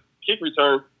caught a kick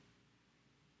return,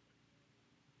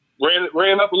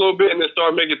 ran up a little bit and then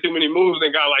started making too many moves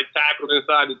and got like tackled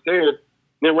inside the 10.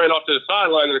 Then ran off to the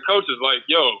sideline and the coach is like,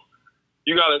 "Yo,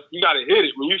 you gotta hit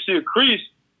it. When you see a crease,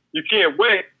 you can't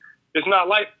wait. It's not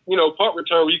like, you know, punt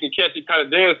return where you can catch it, kind of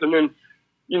dance, and then,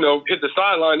 you know, hit the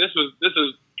sideline. This is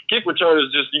kick return is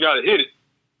just you gotta hit it."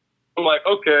 I'm like,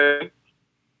 okay.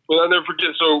 Well, I'll never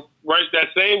forget. So right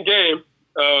that same game,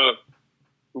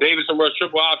 Davidson rushed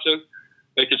triple option.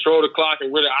 They control the clock,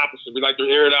 and we're the opposite. We like to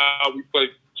air it out. We play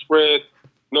spread,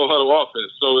 no huddle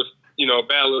offense. So it's, you know, a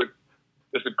battle.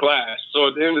 It's a clash. So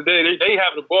at the end of the day, they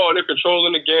have the ball and they're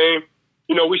controlling the game.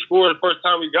 You know, we scored the first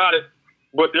time we got it,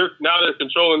 but they're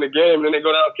controlling the game. And then they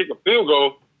go down and kick a field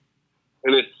goal,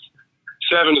 and it's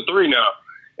 7-3 now.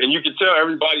 And you can tell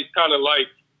everybody's kind of like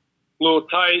a little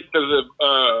tight because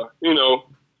of, you know,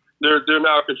 they're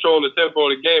now controlling the tempo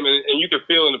of the game, and you can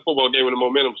feel in the football game when the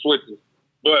momentum switches.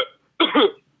 But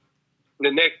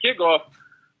the next kickoff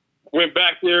went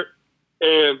back there,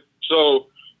 and so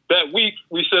that week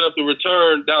we set up the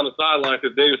return down the sideline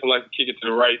because Davidson liked to kick it to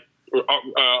the right.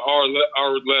 our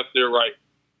left, their right.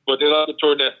 But then up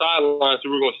toward that sideline, so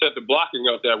we were going to set the blocking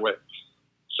up that way.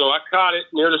 So I caught it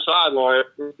near the sideline,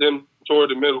 then toward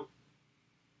the middle,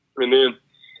 and then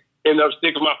ended up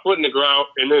sticking my foot in the ground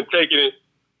and then taking it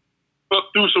up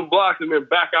through some blocks and then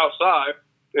back outside.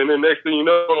 And then next thing you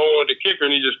know, I'm on the kicker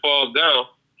and he just falls down.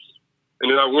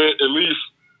 And then I went at least,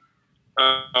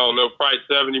 I don't know, probably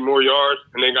 70 more yards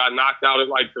and then got knocked out at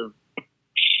like the,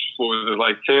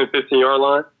 10, 15-yard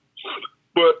line.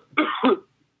 But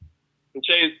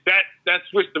changed that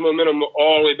switched the momentum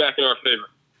all the way back in our favor,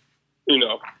 you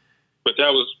know. But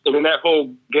that was, I mean, that whole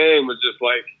game was just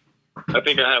like, I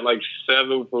think I had like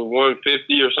 7 for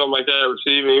 150 or something like that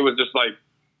receiving. It was just like,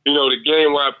 you know, the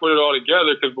game where I put it all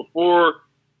together, because before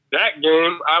that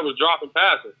game, I was dropping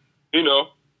passes, you know.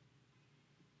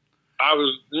 I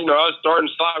was starting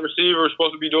slot receiver,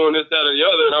 supposed to be doing this, that, or the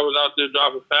other, and I was out there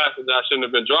dropping passes that I shouldn't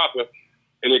have been dropping.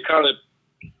 And it kind of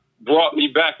brought me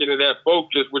back into that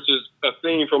focus, which is a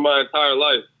theme for my entire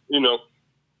life. You know,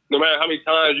 no matter how many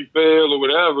times you fail or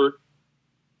whatever,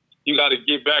 you got to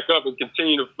get back up and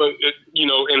continue to, you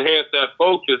know, enhance that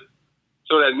focus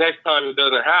so that next time it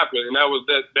doesn't happen. And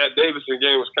that Davidson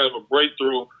game was kind of a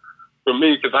breakthrough for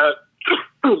me, because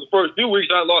the first few weeks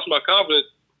I lost my confidence.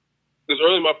 Because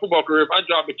early in my football career, if I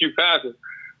dropped a few passes,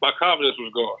 my confidence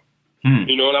was gone.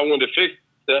 You know, and I wanted to fix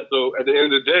that. So at the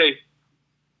end of the day,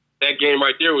 that game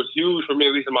right there was huge for me,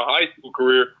 at least in my high school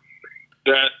career,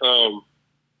 that,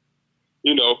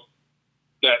 you know,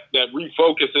 that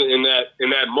refocusing and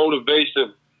that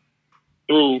motivation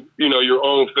through, you know, your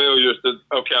own failures to,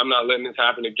 okay, I'm not letting this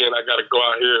happen again. I got to go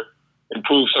out here and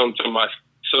prove something to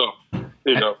myself,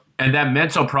 you know. And that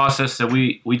mental process that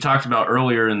we talked about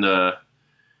earlier in the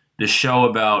show,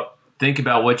 about think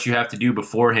about what you have to do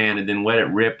beforehand and then let it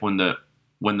rip when the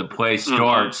play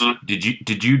starts. Mm-hmm.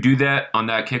 Did you do that on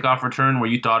that kickoff return where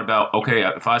you thought about, okay,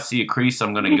 if I see a crease,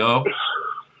 I'm going to go?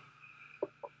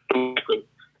 And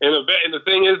the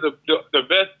thing is, the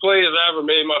best plays I ever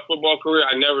made in my football career,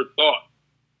 I never thought.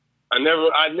 I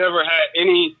never had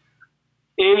any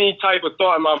type of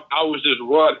thought in my. I was just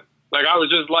running. I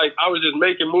was just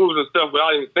making moves and stuff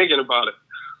without even thinking about it.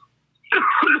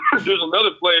 There's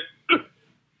another play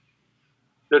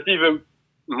that's even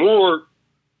more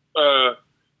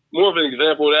of an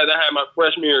example of that. I had my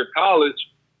freshman year of college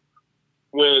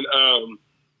when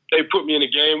they put me in a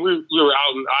game. We were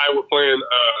out in Iowa playing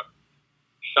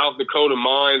South Dakota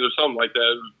Mines or something like that.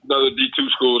 It was another D2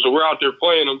 school. So we're out there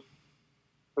playing them.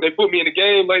 They put me in the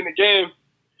game, late in the game,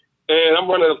 and I'm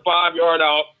running a 5-yard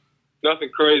out, nothing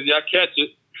crazy. I catch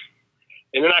it.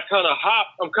 And then I kind of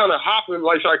I'm kind of hopping,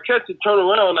 like, so I catch it, turn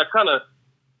around, and I kind of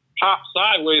hop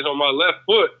sideways on my left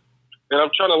foot. And I'm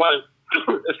trying to, like,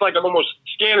 it's like I'm almost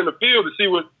scanning the field to see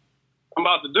what I'm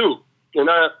about to do. And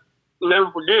I never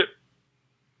forget,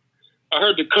 I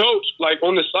heard the coach, like,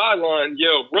 on the sideline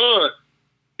yell, "Run."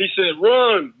 He said,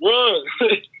 "Run, run."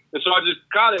 And so I just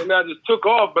caught it, and I just took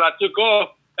off, but I took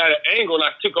off at an angle, and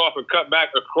I took off and cut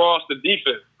back across the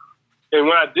defense. And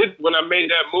when I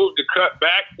made that move to cut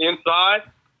back inside,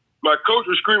 my coach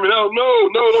was screaming out, "No,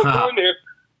 don't go in there."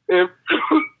 And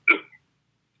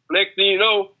next thing you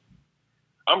know,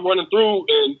 I'm running through,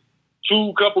 and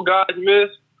couple guys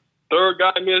missed, third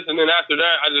guy missed, and then after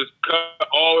that, I just cut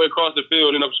all the way across the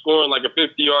field and ended up scoring like a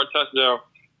 50-yard touchdown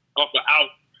off the out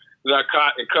that I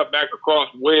caught and cut back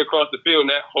way across the field. And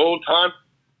that whole time,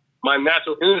 my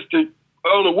natural instinct, I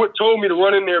don't know what told me to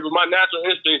run in there, but my natural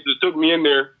instinct just took me in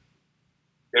there.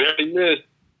 And everything missed,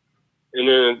 and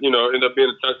then, you know, ended up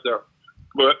being a touchdown.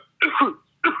 But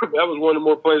that was one of the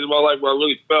more plays in my life where I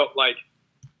really felt like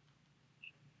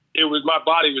my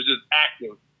body was just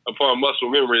acting upon muscle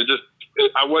memory.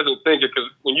 I wasn't thinking, because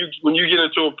when you get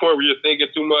into a point where you're thinking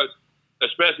too much,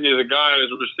 especially as a guy, as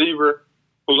a receiver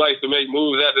who likes to make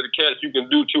moves after the catch, you can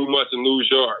do too much and lose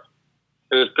yards.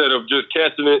 And instead of just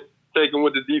catching it, taking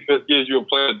what the defense gives you and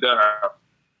playing it down,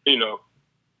 you know.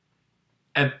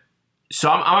 And so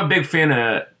I'm a big fan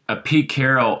of Pete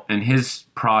Carroll and his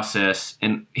process,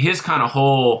 and his kind of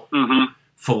whole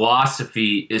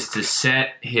philosophy is to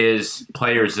set his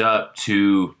players up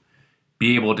to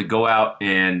be able to go out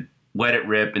and let it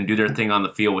rip and do their thing on the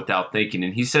field without thinking.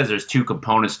 And he says there's 2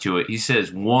 components to it. He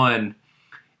says one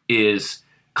is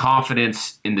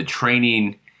confidence in the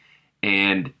training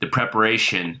and the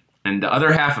preparation, and the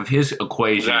other half of his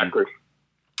equation,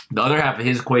 the other half of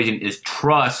his equation is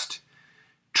trust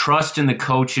in the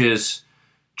coaches,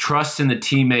 trust in the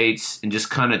teammates, and just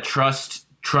kind of trust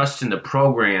in the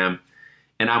program.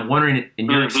 And I'm wondering, in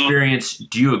your experience,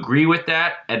 do you agree with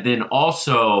that? And then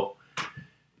also,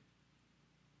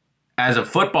 as a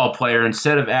football player,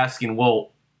 instead of asking,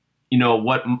 well, you know,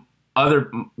 what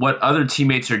what other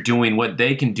teammates are doing, what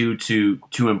they can do to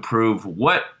improve.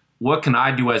 What can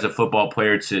I do as a football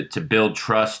player to build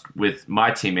trust with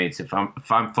my teammates if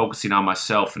I'm focusing on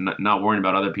myself and not worrying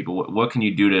about other people? What can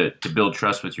you do to build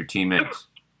trust with your teammates?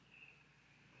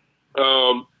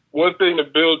 One thing to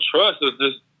build trust is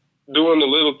just doing the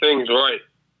little things right.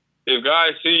 If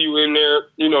guys see you in there,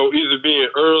 either being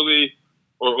early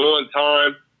or on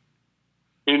time,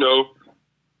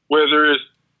 whether it's,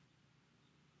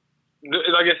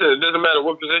 like I said, it doesn't matter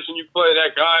what position you play,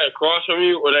 that guy across from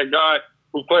you or that guy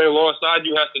who's playing alongside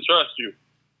you has to trust you.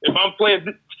 If I'm playing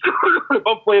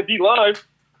D-line,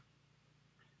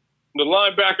 the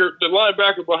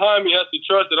linebacker behind me has to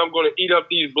trust that I'm going to eat up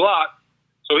these blocks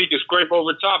so he can scrape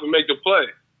over top and make the play.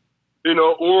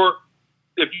 Or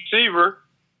if receiver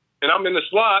and I'm in the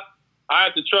slot, I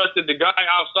have to trust that the guy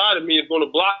outside of me is going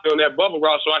to block me on that bubble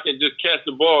route so I can just catch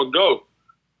the ball and go.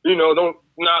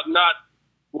 Not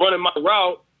running my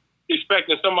route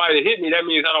expecting somebody to hit me. That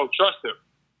means I don't trust him.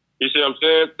 You see what I'm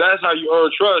saying? That's how you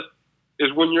earn trust,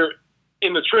 is when you're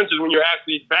in the trenches, when you're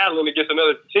actually battling against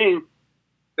another team.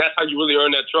 That's how you really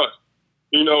earn that trust.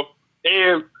 And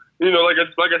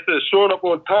like I said, showing up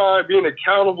on time, being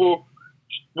accountable,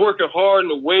 working hard in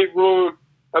the weight room.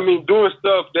 Doing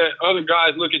stuff that other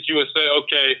guys look at you and say,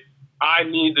 okay, I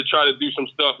need to try to do some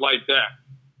stuff like that.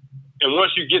 And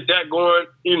once you get that going,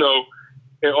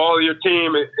 and all of your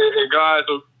team and guys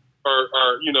are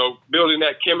building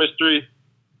that chemistry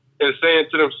and saying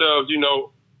to themselves,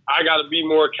 I got to be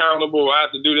more accountable. I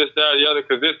have to do this, that, or the other,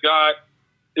 because this guy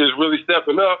is really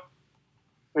stepping up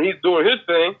and he's doing his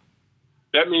thing.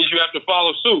 That means you have to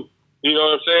follow suit. You know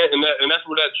what I'm saying? And that's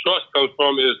where that trust comes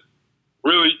from, is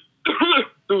really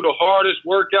through the hardest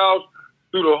workouts,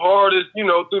 through the hardest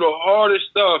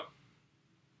stuff,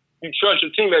 you trust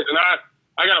your teammates. And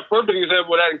I got a perfect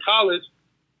example of that in college.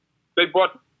 They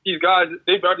brought these guys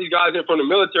in from the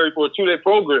military for a 2-day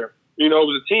program. It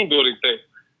was a team building thing.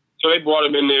 So they brought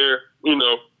them in there,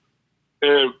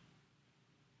 and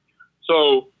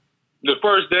so the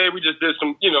first day we just did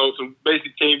some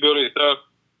basic team building stuff,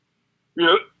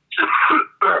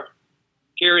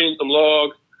 carrying some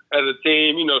logs as a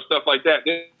team, stuff like that.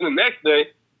 Then the next day,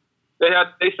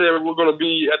 they said we're going to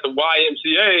be at the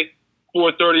YMCA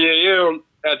 4:30 a.m.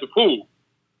 at the pool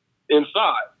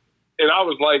inside. And I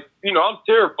was like, I'm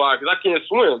terrified because I can't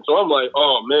swim. So I'm like,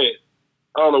 oh, man,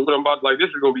 I don't know what I'm about to, this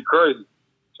is going to be crazy.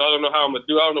 So I don't know how I'm going to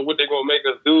do. I don't know what they're going to make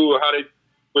us do or how they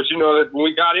 – but, when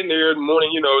we got in there in the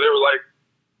morning, they were like,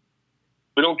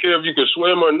 we don't care if you can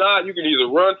swim or not. You can either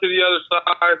run to the other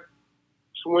side,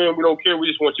 swim. We don't care. We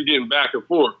just want you getting back and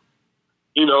forth.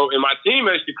 And my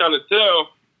teammates could kind of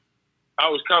tell I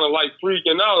was kind of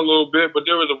freaking out a little bit, but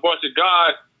there was a bunch of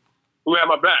guys who had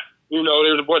my back. There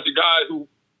was a bunch of guys who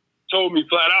told me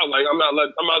flat out, I'm not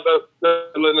letting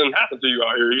nothing happen to you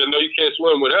out here. You can't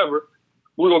swim, whatever.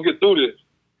 We're going to get through this.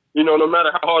 No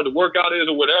matter how hard the workout is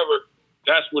or whatever,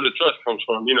 that's where the trust comes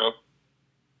from,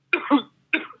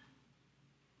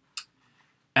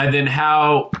 And then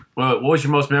what was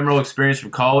your most memorable experience from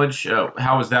college?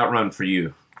 How was that run for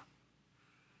you?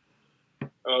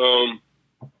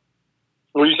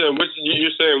 When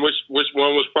you're saying which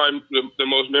one was probably the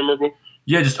most memorable?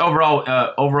 Yeah, just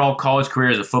overall college career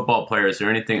as a football player. Is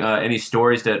there anything, any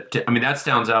stories that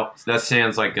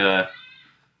sounds like a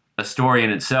story in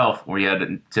itself where you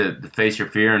had to face your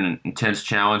fear and an intense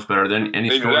challenge. But are there any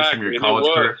stories from your college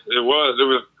career? It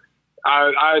was.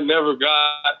 I never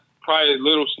got probably a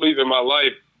little sleep in my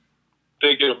life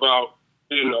thinking about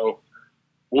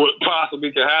what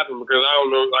possibly could happen, because I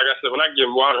don't know. Like I said, when I get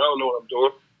in water, I don't know what I'm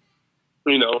doing.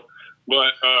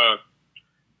 But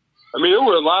there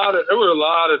were a lot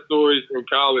of stories in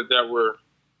college that were,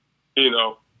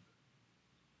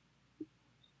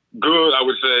 good. I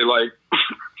would say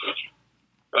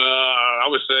I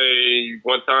would say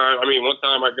one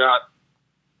time I got,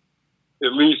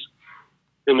 at least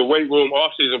in the weight room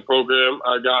off-season program,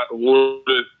 I got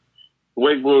awarded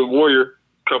weight room warrior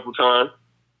a couple times,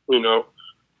 and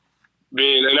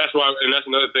that's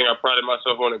another thing I prided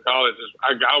myself on in college is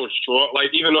I was strong.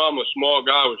 Even though I'm a small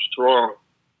guy, I was strong.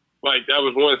 That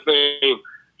was one thing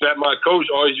that my coach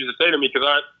always used to say to me, because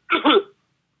I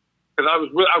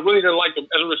really didn't like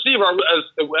as a receiver,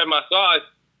 at my size,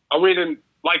 I really didn't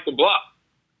like the block.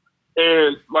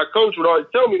 And my coach would always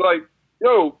tell me,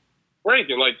 yo,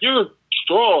 Rankin, you're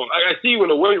strong. I see you in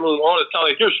the weight room all the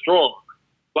time. You're strong.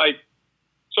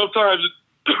 Sometimes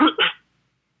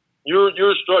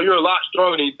you're strong. You're a lot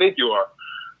stronger than you think you are,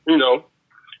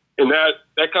 And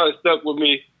that kind of stuck with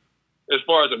me as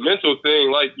far as a mental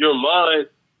thing. Your mind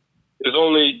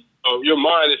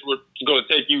is what's going to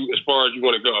take you as far as you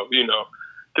want to go,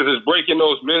 because it's breaking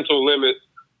those mental limits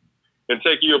and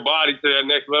taking your body to that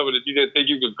next level that you didn't think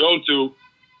you could go to,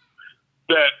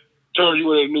 that turns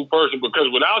you into a new person.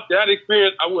 Because without that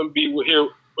experience, I wouldn't be here,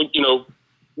 you know,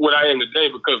 what I am today,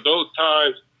 because those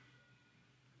times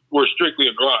were strictly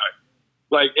a grind.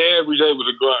 Like, every day was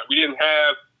a grind. We didn't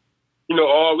have, you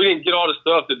know, we didn't get all the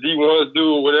stuff that D1s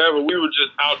do or whatever. We were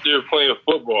just out there playing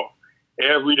football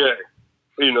every day,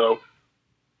 you know.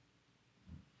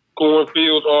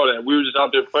 Cornfields, all that. We were just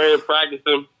out there playing,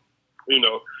 practicing, you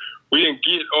know. We didn't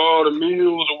get all the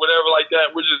meals or whatever like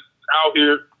that. We're just out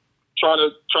here trying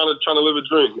to live a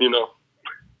dream, you know.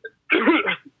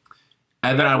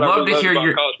 And then I'd love to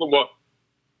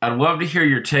hear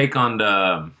your take on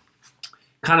the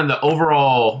kind of the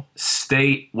overall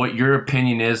state, what your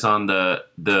opinion is on the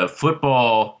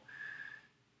football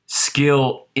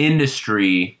skill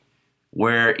industry,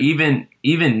 where even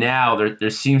now there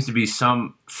seems to be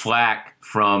some flack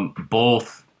from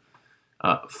both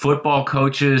football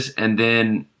coaches and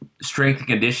then strength and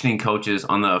conditioning coaches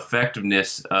on the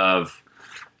effectiveness of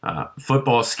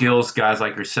football skills guys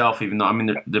like yourself, even though, I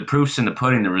mean, the proof's in the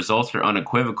pudding, the results are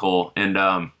unequivocal. And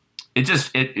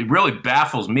it really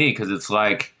baffles me, because it's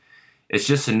like it's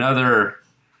just another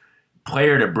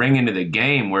player to bring into the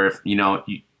game where, if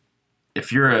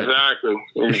you're exactly.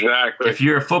 If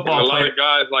you're a football and a player, lot of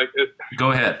guys like this.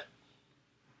 Go ahead.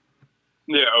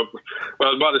 Yeah, what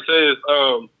I was about to say is,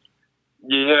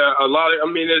 a lot of.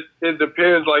 I mean, it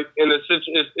depends. Like, in a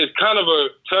situation, it's kind of a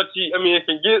touchy. I mean, it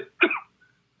can get.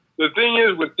 The thing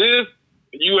is with this,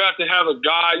 you have to have a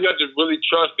guy. You have to really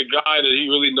trust the guy that he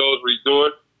really knows what he's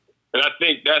doing. And I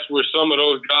think that's where some of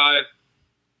those guys,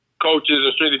 coaches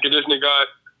and strength and conditioning guys,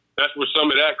 that's where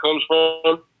some of that comes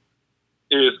from.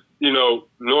 Is,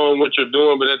 knowing what you're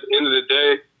doing, but at the end of the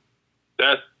day,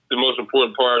 that's the most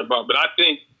important part about it. But I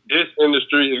think this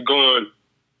industry is going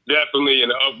definitely in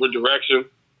the upward direction,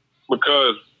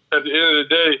 because at the end of the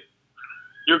day,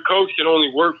 your coach can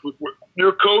only work with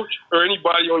your coach, or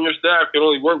anybody on your staff can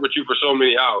only work with you for so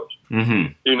many hours.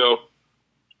 Mm-hmm.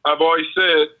 I've always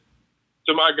said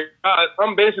to my guys,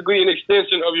 I'm basically an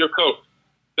extension of your coach.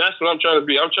 That's what I'm trying to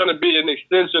be. I'm trying to be an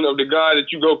extension of the guy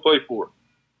that you go play for.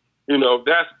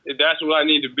 That's what I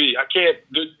need to be. I can't,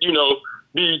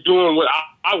 be doing what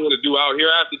I want to do out here.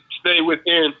 I have to stay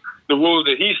within the rules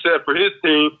that he set for his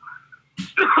team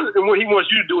and what he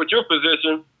wants you to do at your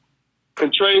position,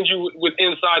 and train you with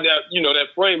inside that, that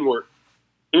framework,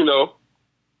 and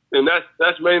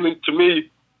that's mainly, to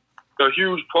me, a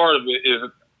huge part of it is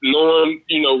knowing,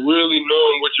 really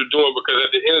knowing what you're doing, because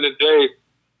at the end of the day,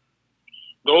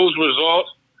 those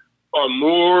results are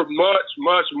much more,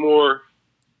 much more,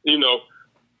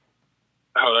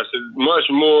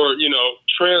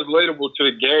 translatable to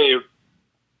the game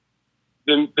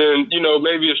than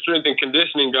maybe a strength and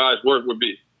conditioning guy's work would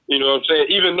be. You know what I'm saying?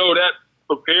 Even though that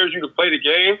prepares you to play the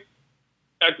game,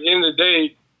 at the end of the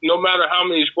day, no matter how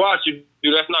many squats you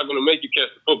do, that's not going to make you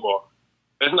catch the football.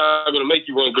 That's not going to make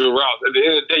you run good routes. At the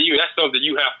end of the day, that's something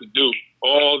you have to do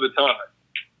all the time.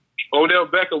 Odell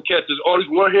Beckham catches all these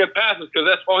one-hand passes because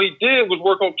that's all he did was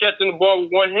work on catching the ball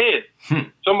with one hand.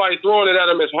 Somebody throwing it at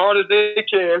him as hard as they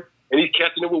can, and he's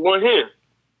catching it with one hand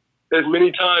as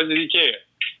many times as he can.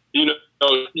 It's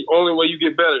the only way you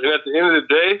get better. And at the end of the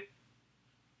day,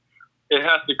 it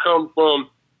has to come from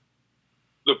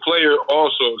the player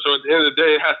also. So at the end of the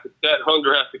day, that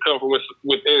hunger has to come from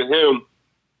within him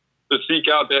to seek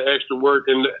out that extra work,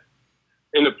 and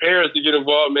the parents to get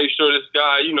involved, make sure this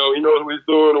guy, he knows what he's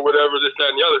doing or whatever, this, that,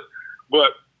 and the other.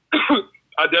 But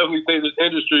I definitely think this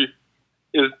industry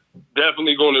is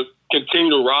definitely going to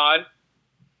continue to rise,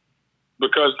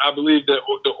 because I believe that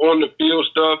the on-the-field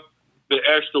stuff, the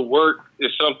extra work,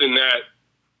 is something that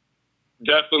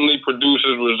definitely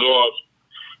produces results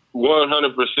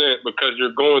 100%, because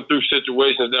you're going through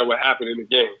situations that will happen in the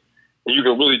game. And you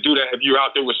can really do that if you're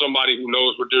out there with somebody who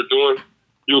knows what they're doing.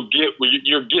 You'll get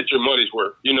your money's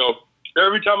worth.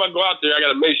 Every time I go out there, I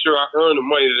got to make sure I earn the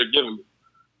money that they're giving me.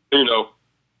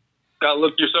 Got to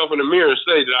look yourself in the mirror and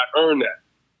say that I earned that.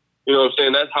 You know what I'm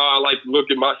saying? That's how I like to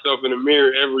look at myself in the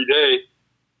mirror every day,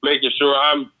 making sure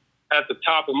I'm at the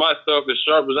top of my stuff as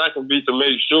sharp as I can be, to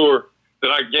make sure that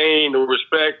I gain the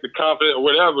respect, the confidence, or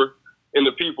whatever, in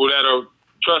the people that are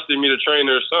trusting me to train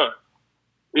their son.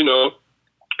 And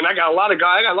I got a lot of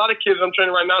guys, I got a lot of kids I'm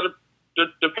training right now that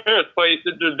their parents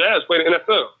their dads play the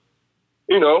NFL.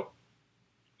 So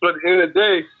at the end of the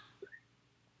day,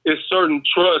 it's certain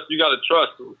trust. You got to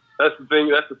trust them. That's the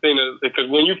thing. Because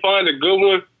when you find a good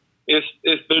one,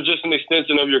 they're just an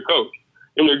extension of your coach,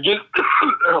 and they're getting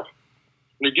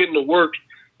the work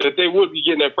that they would be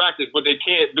getting at practice, but they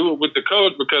can't do it with the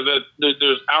coach because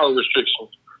there's hour restrictions.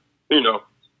 you know.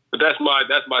 But that's my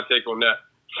take on that.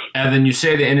 And then you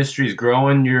say the industry is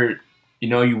growing. You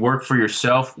work for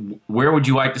yourself. Where would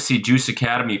you like to see Juice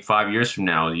Academy 5 years from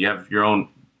now? Do you have your own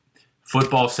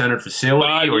football-centered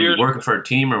facility, or are you working for a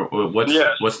team, or what's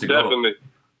the goal? Definitely.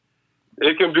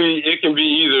 It can be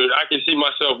either. I can see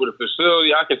myself with a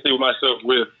facility. I can see myself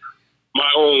with my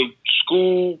own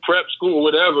school, prep school,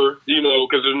 whatever,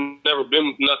 because there's never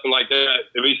been nothing like that,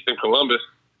 at least in Columbus,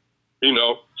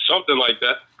 something like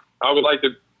that. I would like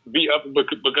to be up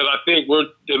because I think we're,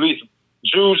 at least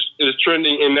Juice is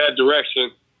trending in that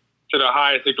direction to the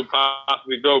highest it could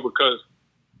possibly go, because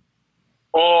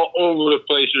all over the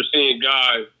place you're seeing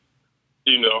guys,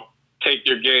 take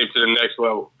their game to the next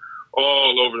level.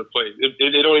 All over the place. It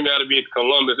don't even have to be in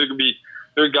Columbus. It could be,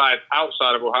 there's guys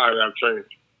outside of Ohio that I've trained,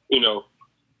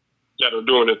 that are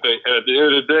doing the thing. And at the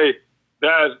end of the day,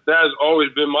 that has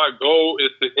always been my goal,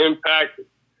 is to impact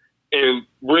and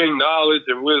bring knowledge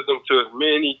and wisdom to as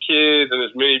many kids and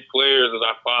as many players as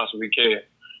I possibly can.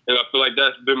 And I feel like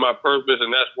that's been my purpose,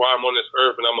 and that's why I'm on this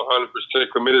earth, and I'm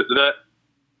 100% committed to that.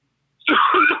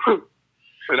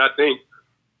 And I think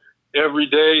every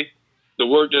day, the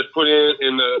work that's put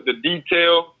in the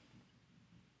detail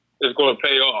is going to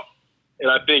pay off.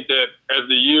 And I think that as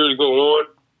the years go on,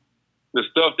 the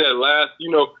stuff that lasts,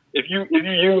 if you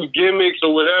use gimmicks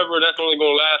or whatever, that's only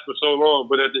going to last for so long.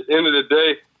 But at the end of the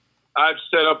day, I've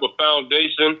set up a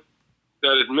foundation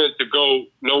that is meant to go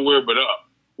nowhere but up.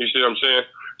 You see what I'm saying?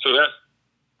 So that's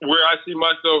where I see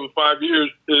myself in 5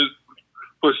 years, is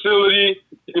facility,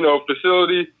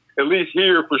 at least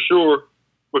here for sure,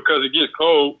 because it gets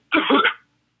cold.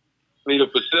 Need a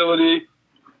facility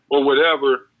or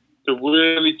whatever to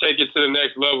really take it to the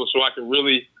next level, so I can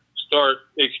really start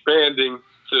expanding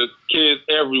to kids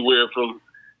everywhere, from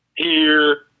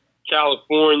here,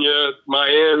 California,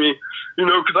 Miami,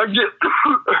 because I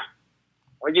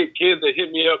get kids that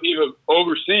hit me up even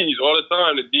overseas all the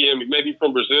time to DM me, maybe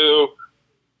from Brazil,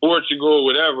 Portugal,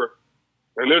 whatever.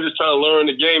 And they're just trying to learn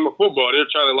the game of football. They're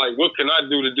trying to, what can I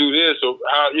do to do this? Or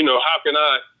how can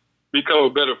I become a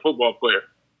better football player?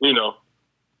 And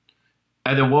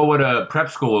then what would a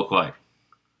prep school look like?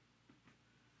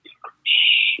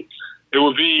 It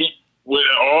would be with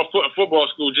all football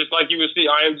school, just like you would see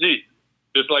IMG,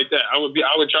 just like that. I would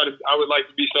like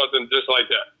to be something just like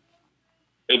that,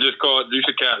 and just call it Juice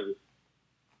Academy.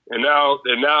 And now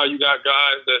you got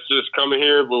guys that's just coming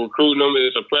here, we're recruiting them.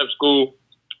 It's a prep school,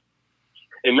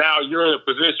 and now you're in a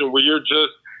position where you're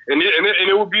just, and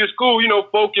it would be a school,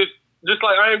 focused just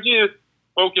like IMG is,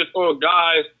 focused on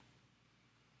guys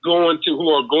who are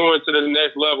going to the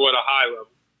next level at a high level,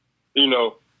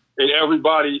 and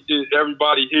everybody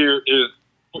here is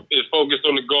focused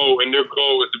on the goal, and their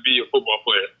goal is to be a football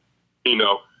player,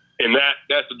 and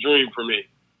that's a dream for me,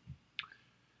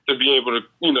 to be able to,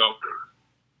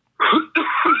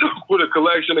 put a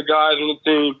collection of guys on the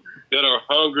team that are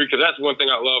hungry, because that's one thing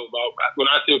I love about, when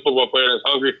I see a football player that's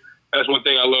hungry, that's one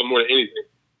thing I love more than anything.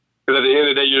 Because at the end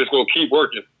of the day, you're just going to keep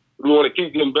working. You want to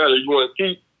keep getting better. You want to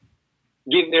keep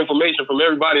getting information from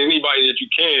everybody and anybody that you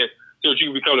can, so that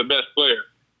you can become the best player.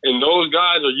 And those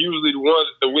guys are usually the ones,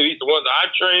 at least the ones that I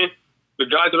train, the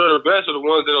guys that are the best are the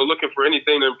ones that are looking for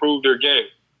anything to improve their game.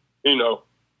 I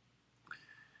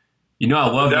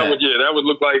love that. That would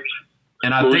look like.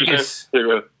 And I think it's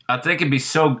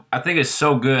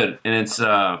so good, and it's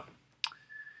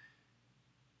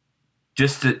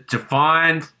just to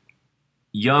find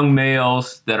young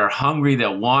males that are hungry,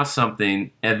 that want something,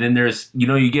 and then there's,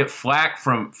 you get flack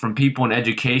from people in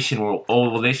education where,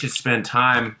 they should spend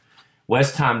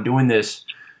less time doing this,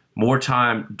 more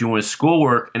time doing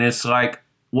schoolwork, and it's like,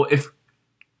 well, if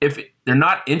they're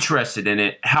not interested in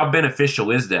it, how beneficial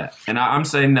is that? And I'm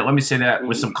saying that, let me say that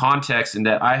with some context, in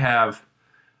that I have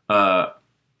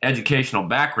educational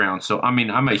background. So,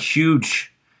 I'm a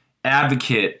huge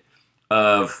advocate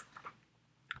of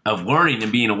learning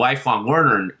and being a lifelong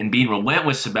learner and being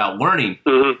relentless about learning.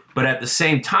 Mm-hmm. But at the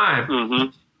same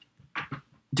time,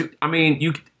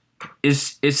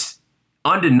 it's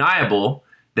undeniable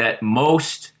that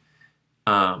most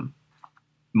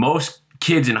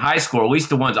kids in high school, or at least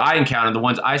the ones I encounter, the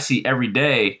ones I see every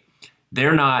day,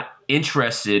 they're not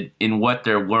interested in what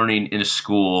they're learning in a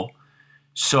school.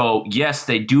 So yes,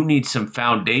 they do need some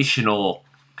foundational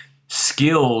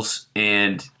skills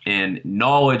and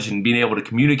knowledge, and being able to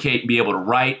communicate, and be able to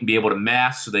write, and be able to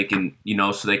math, so they can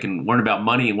learn about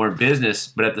money and learn business.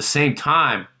 But at the same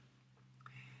time,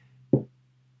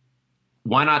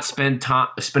 why not spending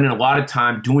a lot of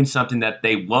time doing something that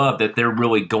they love, that they're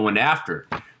really going after?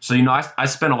 So, I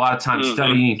spent a lot of time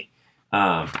studying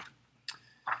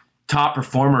top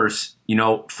performers,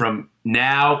 from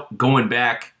now going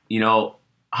back,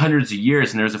 hundreds of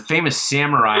years, and there's a famous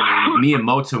samurai named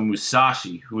Miyamoto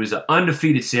Musashi, who is an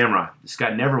undefeated samurai. This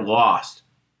guy never lost.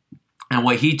 And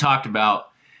what he talked about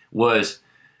was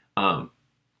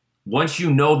once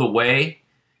you know the way,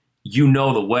 you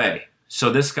know the way. So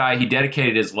this guy, he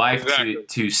dedicated his life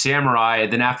to samurai,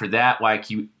 and then after that, like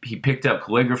he picked up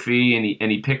calligraphy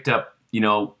and he picked up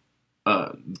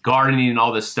gardening and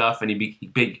all this stuff, and he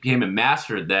became a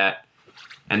master at that.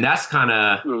 And that's kind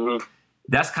of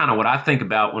what I think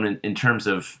about when in terms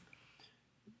of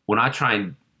when I try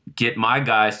and get my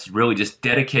guys to really just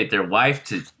dedicate their life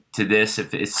to this,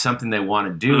 if it's something they want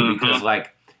to do, because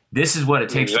like this is what it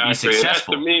takes to be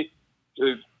successful. And that's,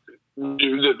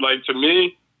 to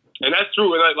me. And that's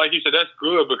true, and like you said, that's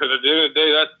good, because at the end of the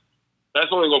day,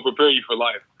 that's only going to prepare you for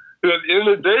life. Because at the end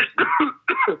of the day,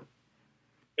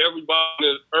 everybody on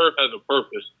this earth has a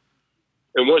purpose,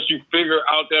 and once you figure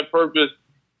out that purpose,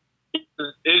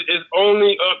 it's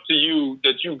only up to you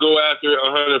that you go after it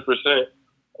 100%,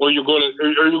 or you're going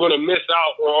to miss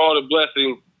out on all the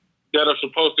blessings that are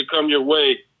supposed to come your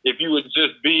way if you would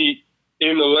just be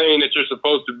in the lane that you're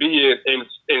supposed to be in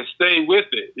and stay with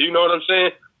it. You know what I'm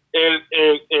saying? And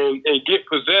get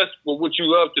possessed with what you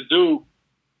love to do,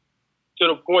 to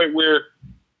the point where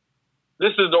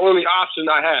this is the only option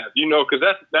I have, because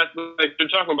that's like you're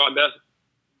talking about.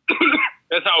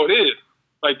 That's how it is.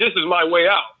 Like, this is my way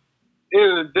out. At the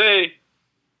end of the day,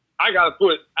 I got to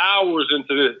put hours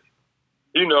into this.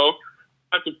 I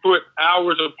have to put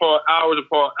hours upon hours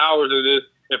upon hours into this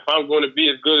if I'm going to be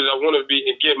as good as I want to be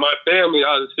and get my family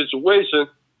out of the situation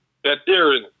that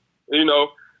they're in.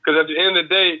 Because at the end of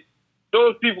the day,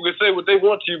 those people can say what they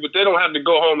want to you, but they don't have to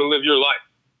go home and live your life.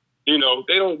 They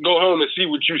don't go home and see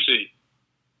what you see.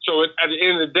 So at the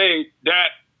end of the day, that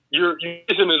your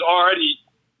vision is already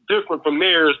different from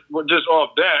theirs, just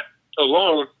off that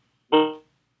alone. But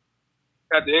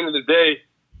at the end of the day,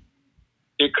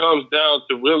 it comes down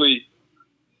to really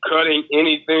cutting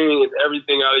anything and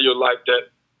everything out of your life that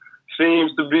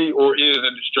seems to be or is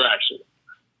a distraction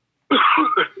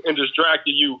and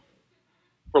distracting you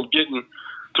from getting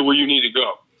to where you need to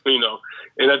go,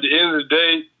 And at the end of the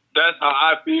day, that's how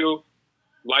I feel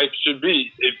life should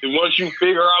be. If once you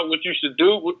figure out what you should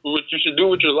do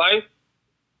with your life,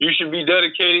 you should be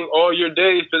dedicating all your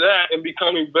days to that and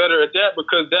becoming better at that,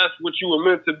 because that's what you were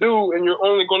meant to do, and you're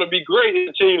only going to be great and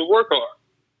continue to work hard.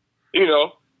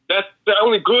 That's the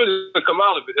only good is to come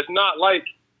out of it. It's not like,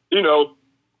 you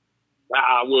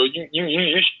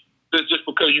just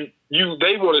because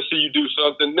they want to see you do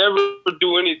something. Never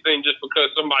do anything just because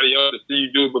somebody else see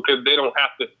you do it, because they don't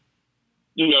have to,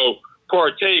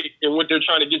 partake in what they're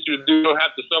trying to get you to do. You don't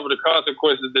have to suffer the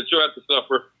consequences that you have to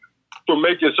suffer for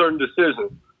making certain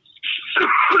decisions.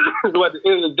 So at the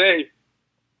end of the day,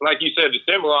 like you said, the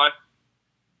samurai,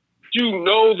 you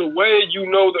know the way,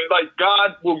 that like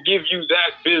God will give you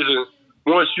that vision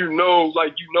once you know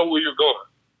where you're going.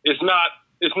 It's not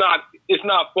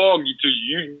foggy to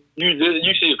you.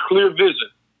 You see a clear vision.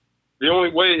 The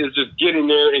only way is just getting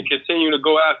there and continue to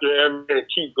go after everything and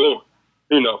keep going.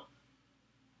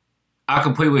 I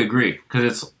completely agree,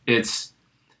 because it's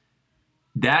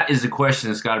that is the question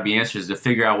that's got to be answered, is to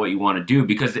figure out what you want to do,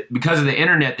 because of the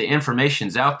internet, the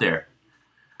information's out there.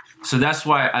 So that's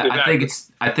why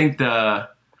I think the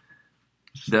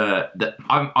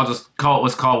I'll just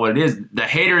call what it is. The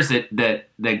haters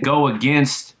that go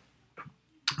against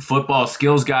football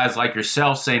skills guys like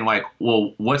yourself, saying like,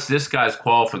 well, what's this guy's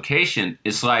qualification?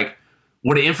 It's like,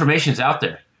 well, the information's out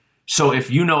there. So if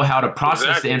you know how to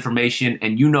process the information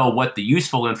and you know what the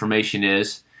useful information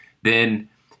is, then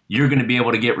you're going to be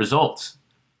able to get results.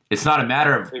 It's not a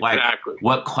matter of like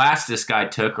what class this guy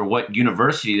took or what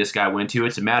university this guy went to.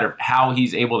 It's a matter of how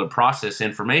he's able to process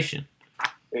information.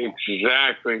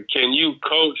 Exactly. Can you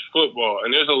coach football?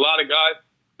 And there's a lot of guys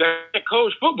that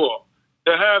coach football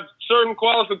that have certain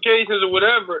qualifications or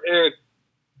whatever. And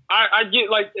I get,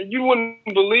 like, you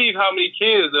wouldn't believe how many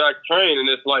kids that I train, and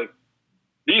it's like,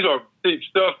 these are big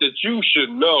stuff that you should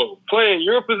know. Playing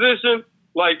your position,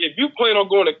 like, if you plan on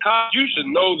going to college, you should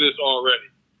know this already.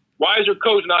 Why is your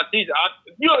coach not teaching?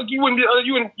 You wouldn't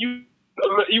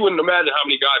imagine how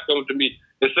many guys come to me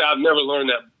and say, I've never learned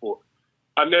that before.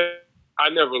 I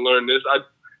never learned this.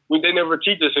 They never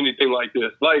teach us anything like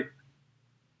this. Like,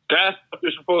 that's what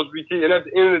they're supposed to be teaching. And at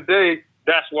the end of the day,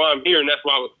 that's why I'm here, and that's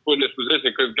why I was put in this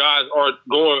position, because guys are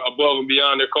going above and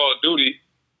beyond their call of duty.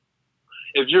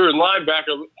 If you're a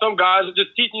linebacker, some guys are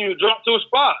just teaching you to drop to a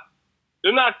spot.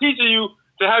 They're not teaching you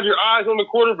to have your eyes on the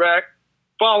quarterback,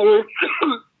 following.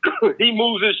 He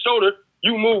moves his shoulder,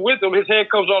 you move with him, his hand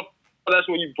comes off, that's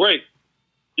when you break.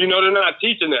 They're not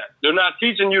teaching that. They're not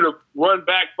teaching you to run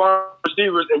back far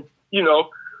receivers and,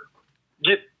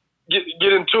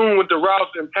 get in tune with the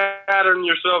routes and pattern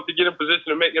yourself to get in position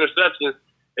to make interceptions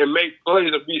and make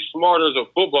plays and be smart as a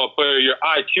football player, your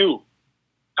IQ.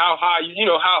 How high,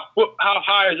 how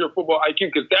high is your football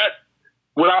IQ? Because that's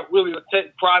what I really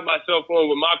pride myself on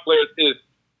with my players is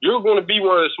you're going to be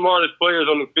one of the smartest players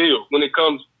on the field when it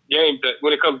comes game day,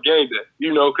 because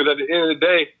at the end of the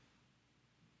day,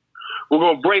 we're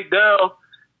going to break down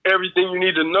everything you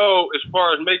need to know as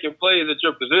far as making plays at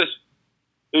your position,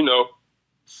 And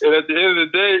at the end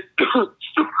of the day,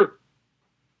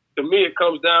 to me, it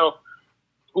comes down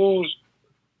who's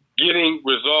getting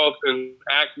results and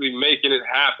actually making it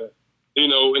happen,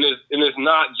 and it's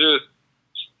not just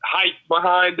hype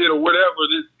behind it or whatever,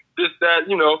 that,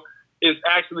 it's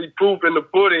actually proof in the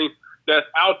pudding that's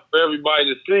out for everybody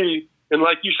to see. And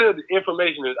like you said, the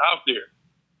information is out there.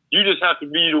 You just have to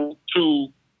be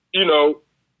to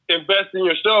invest in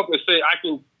yourself and say, I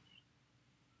can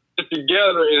get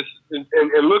together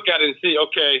and look at it and see,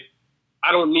 okay,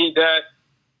 I don't need that.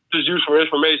 This is useful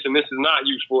information. This is not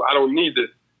useful. I don't need this.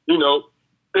 And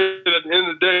at the end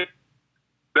of the day,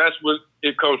 that's what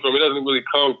it comes from. It doesn't really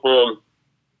come from,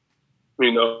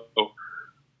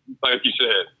 like you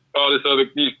said, all this other,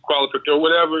 these qualifications,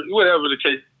 whatever the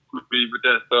case would be with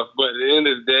that stuff. But at the end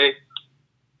of the day,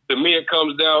 to me, it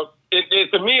comes down.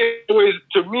 To me,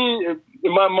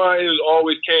 in my mind, it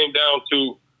always came down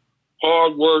to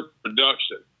hard work,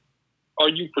 production. Are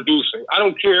you producing? I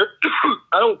don't care.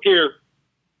 I don't care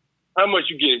how much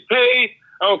you're getting paid.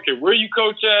 I don't care where you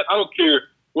coach at. I don't care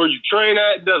where you train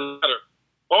at. It doesn't matter.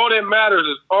 All that matters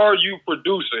is, are you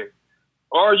producing?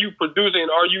 Are you producing?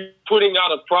 Are you putting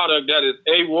out a product that is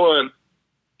A1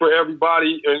 for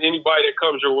everybody and anybody that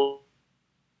comes your way?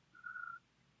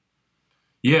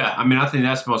 Yeah, I mean, I think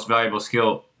that's the most valuable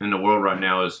skill in the world right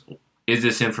now is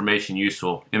this information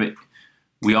useful? I mean,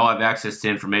 we all have access to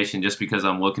information. Just because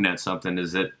I'm looking at something,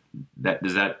 is that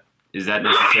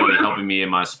necessarily helping me in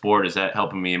my sport? Is that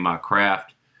helping me in my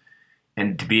craft?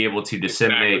 And to be able to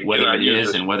disseminate whether it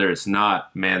is and whether it's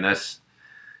not, man, that's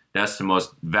the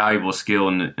most valuable skill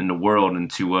in the world.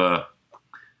 And to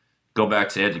go back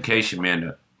to education,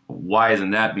 man, why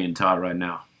isn't that being taught right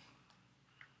now?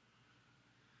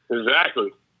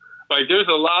 Exactly. Like, there's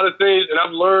a lot of things, and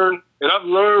I've learned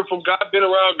from been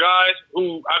around guys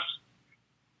who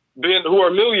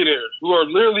are millionaires, who are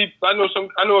literally. I know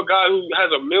a guy who has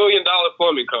 $1 million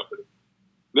plumbing company,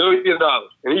 $1 million,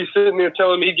 and he's sitting there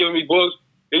telling me, he's giving me books,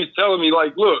 and he's telling me,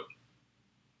 like, look,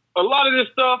 a lot of this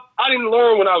stuff I didn't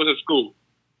learn when I was in school.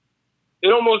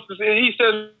 He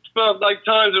said felt like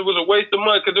times it was a waste of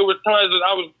money because there was times that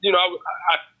I was,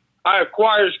 I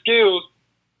acquired skills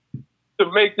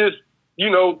to make this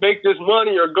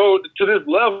money or go to this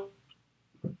level.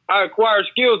 I acquired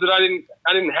skills that I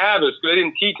didn't have it. They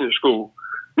didn't teach in school,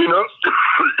 and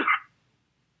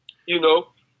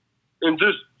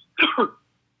just.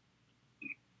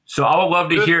 So I would love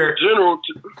to hear.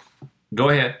 Go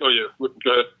ahead. Oh yeah,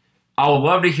 go ahead. I would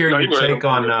love to hear your take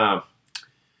on.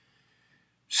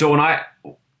 So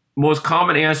most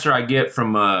common answer I get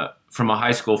from a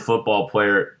high school football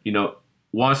player,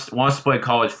 wants to play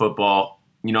college football.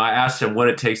 I asked them what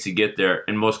it takes to get there,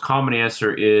 and most common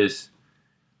answer is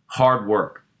hard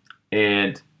work.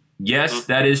 And yes,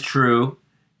 that is true.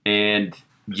 And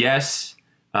yes,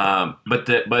 but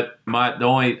the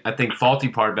only I think faulty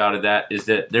part about that is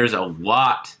that there's a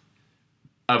lot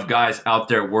of guys out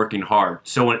there working hard.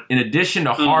 So in addition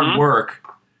to hard work,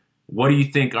 what do you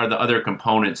think are the other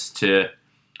components to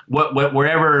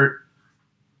wherever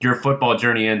your football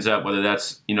journey ends up, whether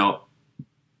that's,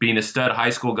 being a stud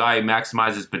high school guy who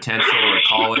maximizes potential or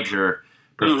college or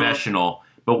professional.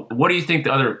 But what do you think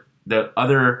the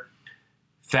other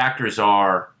factors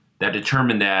are that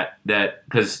determine that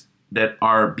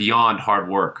are beyond hard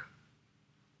work?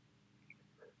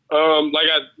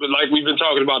 Like we've been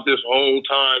talking about this whole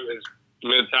time is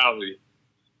mentality.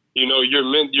 Your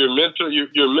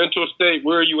mental state,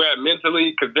 where are you at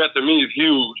mentally? Because that to me is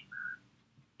huge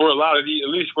for a lot of at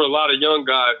least for a lot of young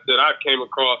guys that I came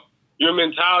across. Your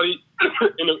mentality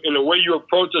in the way you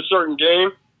approach a certain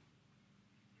game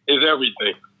is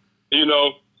everything.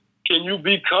 Can you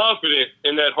be confident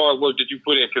in that hard work that you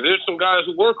put in? Because there's some guys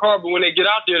who work hard, but when they get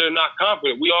out there, they're not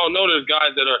confident. We all know there's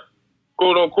guys that are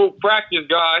quote-unquote practice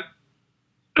guys,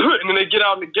 and then they get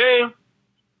out in the game,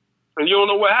 and you don't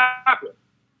know what happened.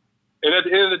 And at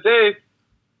the end of the day,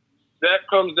 that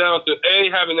comes down to,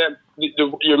 having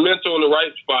your mental in the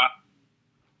right spot,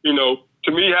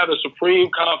 to me, having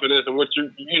supreme confidence in what you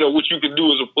can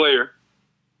do as a player.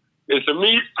 And to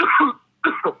me,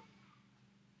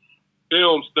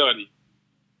 film study.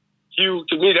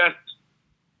 To me,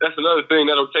 that's another thing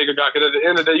that'll take a guy. Because at the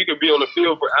end of the day, you could be on the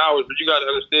field for hours, but you got to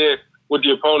understand what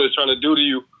the opponent is trying to do to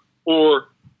you, or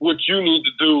what you need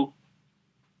to do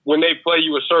when they play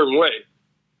you a certain way.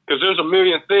 Because there's a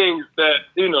million things that,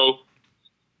 you know,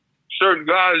 certain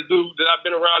guys do that I've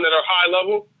been around that are high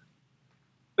level,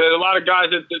 that a lot of guys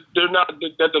that they're not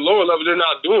at the lower level, they're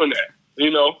not doing that. You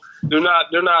know, they're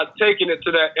not taking it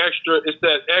to that extra. It's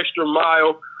that extra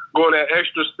mile, going that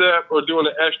extra step, or doing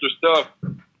the extra stuff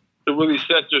to really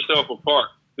set yourself apart.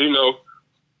 You know,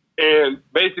 and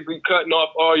basically cutting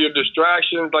off all your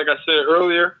distractions. Like I said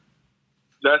earlier,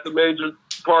 that's a major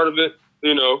part of it.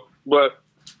 You know, but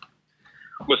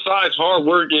besides hard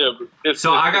work, yeah.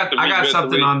 I got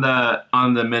something on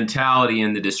the mentality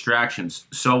and the distractions.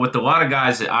 So with a lot of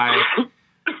guys that I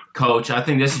coach, I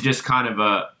think this is just kind of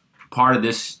a part of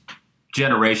this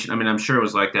generation. I mean, I'm sure it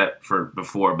was like that for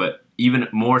before, but even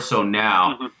more so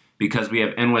now, because we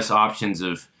have endless options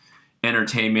of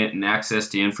entertainment and access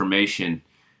to information.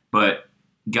 But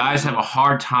guys have a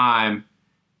hard time.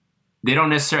 They don't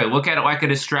necessarily look at it like a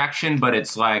distraction, but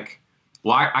it's like,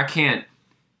 well, I can't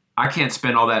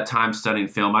spend all that time studying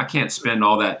film. I can't spend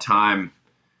all that time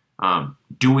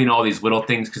doing all these little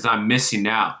things because I'm missing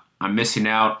out. I'm missing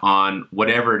out on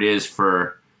whatever it is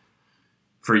for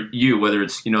you, whether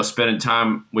it's, you know, spending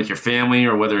time with your family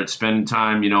or whether it's spending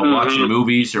time, you know, watching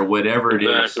movies or whatever it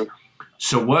is.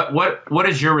 So what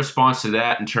is your response to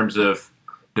that in terms of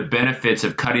the benefits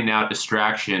of cutting out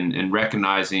distraction and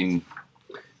recognizing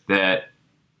that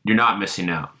you're not missing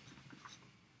out?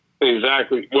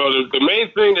 Exactly. Well, the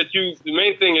main thing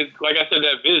is, like I said,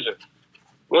 that vision.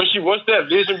 Once that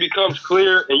vision becomes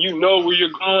clear and you know where you're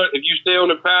going, if you stay on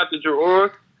the path that you're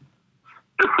on,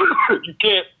 you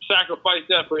can't sacrifice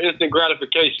that for instant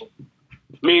gratification.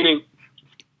 Meaning,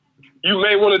 you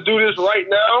may want to do this right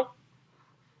now,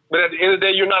 but at the end of the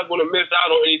day, you're not going to miss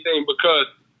out on anything, because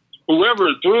whoever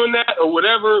is doing that or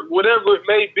whatever it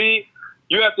may be,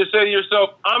 you have to say to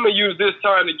yourself, I'm going to use this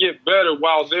time to get better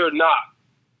while they're not.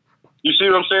 You see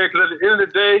what I'm saying? Because at the end of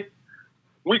the day,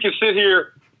 you can sit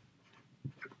here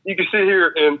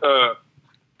and,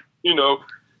 you know,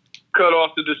 cut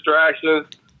off the distractions,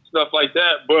 stuff like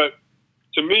that. But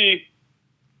to me,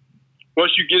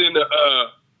 once you get into,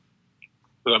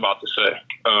 what was I about to say?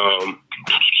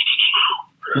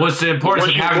 What's the importance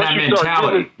of having that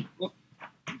mentality?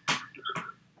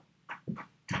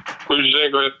 What did you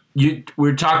say? Go ahead.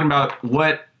 We're talking about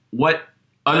what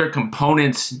other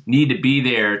components need to be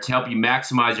there to help you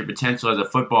maximize your potential as a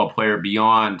football player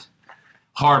beyond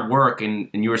hard work. And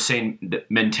you were saying the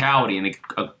mentality, and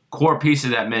a core piece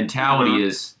of that mentality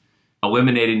is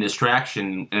eliminating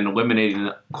distraction and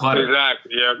eliminating clutter.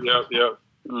 Exactly. Yep.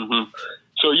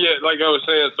 So yeah, like I was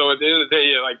saying, so at the end of the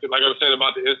day, yeah, like I was saying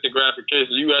about the instant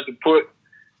gratification, you have to put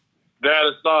that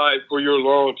aside for your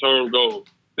long-term goals.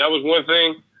 That was one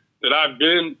thing that I've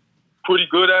been pretty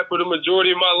good at for the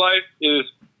majority of my life, is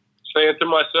saying to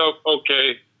myself,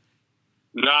 okay,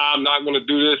 I'm not going to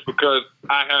do this because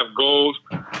I have goals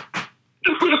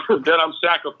that I'm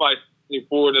sacrificing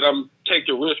for, that I'm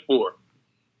taking risk for,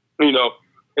 you know.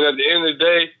 And at the end of the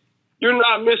day, you're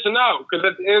not missing out, because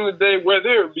at the end of the day,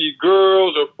 whether it be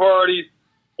girls or parties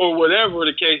or whatever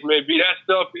the case may be, that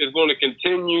stuff is going to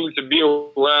continue to be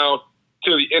around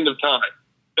till the end of time.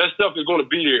 That stuff is going to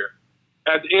be there.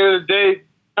 At the end of the day,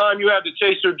 time you have to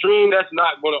chase your dream, that's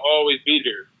not going to always be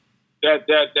there.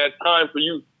 That time for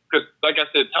you, because like I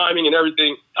said, timing is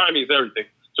everything.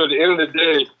 So at the end of the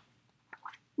day,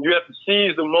 you have to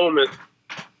seize the moment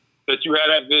that you had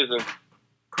that vision,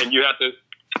 and you have to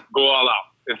go all out.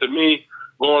 And to me,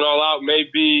 going all out may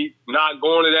be not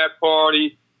going to that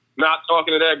party, not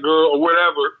talking to that girl, or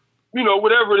whatever, you know,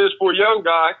 whatever it is for a young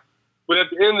guy. But at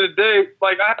the end of the day,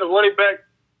 like, I had a running back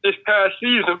this past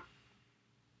season,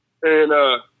 and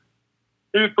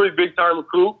he was a pretty big time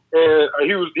recruit, and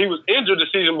he was injured the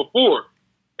season before,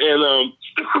 and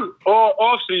all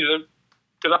off season,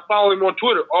 because I follow him on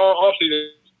Twitter, all off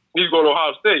season he's going to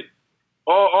Ohio State.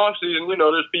 All off season, you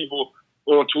know, there's people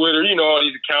on Twitter, you know, all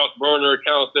these accounts, burner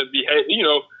accounts that be hate, you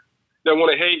know, that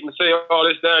want to hate and say all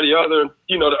this, that, and the other, and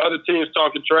you know, the other teams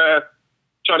talking trash,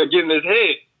 trying to get in his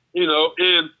head, you know,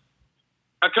 and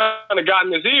I kind of got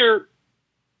in his ear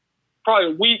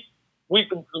probably a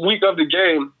week of the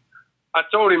game. I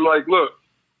told him, like, look,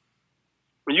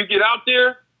 when you get out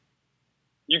there,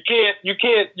 you can't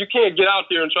get out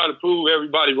there and try to prove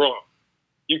everybody wrong.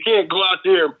 You can't go out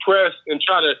there and press and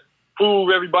try to prove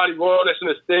everybody wrong that's in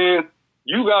the stand.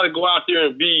 You got to go out there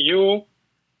and be you.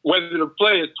 Whether the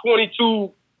play is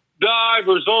 22 dive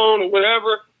or zone or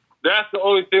whatever, that's the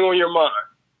only thing on your mind.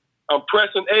 I'm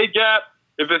pressing A gap.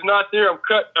 If it's not there,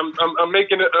 I'm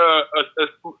making a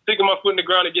sticking my foot in the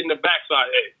ground and getting the backside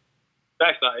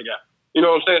A gap. You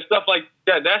know what I'm saying? Stuff like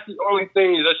that. That's the only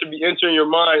thing that should be entering your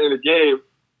mind in the game,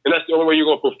 and that's the only way you're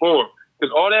gonna perform.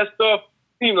 Because all that stuff,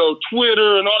 you know,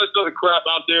 Twitter and all this other crap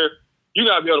out there, you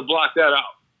gotta be able to block that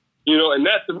out. You know, and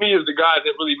that to me is the guys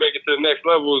that really make it to the next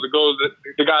level. Is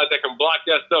the guys that can block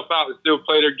that stuff out and still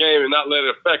play their game and not let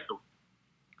it affect them.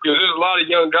 Because there's a lot of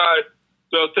young guys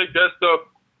that'll take that stuff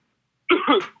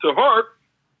to heart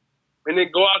and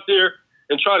then go out there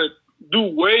and try to do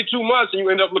way too much, and you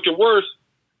end up looking worse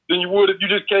than you would if you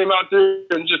just came out there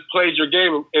and just played your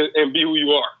game and be who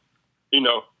you are. You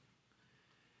know.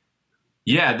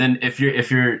 Yeah. Then if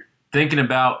you're thinking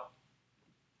about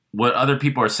what other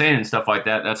people are saying and stuff like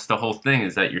that, that's the whole thing,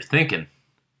 is that you're thinking,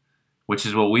 which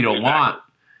is what we don't want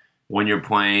when you're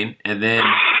playing. And then,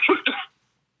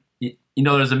 you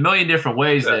know, there's a million different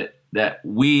ways that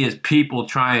we as people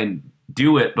try and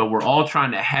do it, but we're all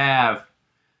trying to have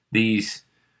these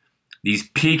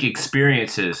peak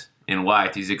experiences in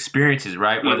life, these experiences,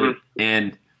 right?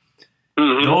 And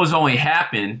those only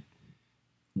happen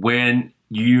when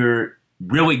you're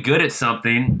really good at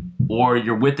something, or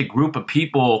you're with a group of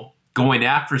people going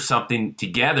after something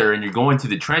together, and you're going through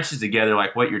the trenches together,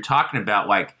 like what you're talking about.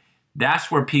 Like,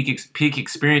 that's where peak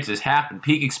experiences happen.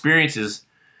 Peak experiences,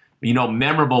 you know,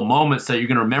 memorable moments that you're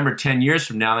going to remember 10 years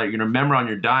from now, that you're going to remember on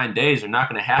your dying days, are not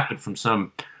going to happen from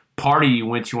some party you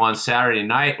went to on Saturday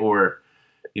night, or,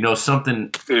 you know, something.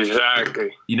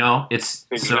 Exactly. You know, it's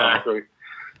exactly. So,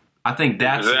 I think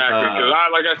that's exactly, because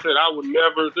like I said, I would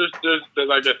never. There's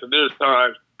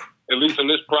times, at least in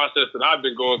this process that I've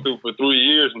been going through for 3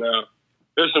 years now,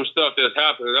 there's some stuff that's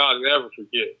happened that I'll never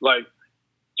forget. Like,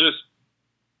 just,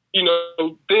 you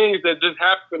know, things that just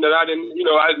happened that I didn't, you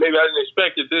know, maybe I didn't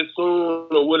expect it this soon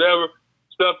or whatever.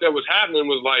 Stuff that was happening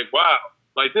was like, wow,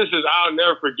 like I'll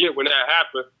never forget when that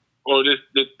happened, or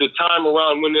the time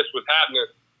around when this was happening.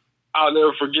 I'll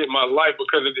never forget my life,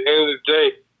 because at the end of the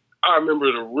day, I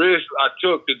remember the risk I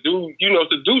took to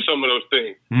do some of those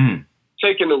things.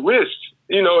 Taking the risks,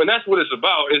 you know, and that's what it's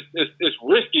about. It's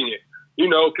risking it, you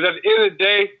know, because at the end of the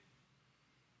day,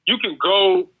 you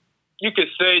can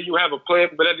say you have a plan,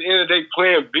 but at the end of the day,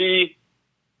 plan B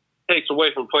takes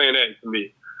away from plan A to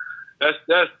me. That's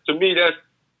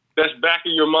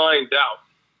backing your mind out.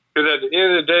 Because at the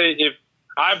end of the day, if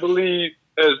I believe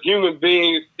as human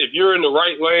beings, if you're in the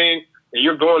right lane and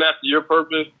you're going after your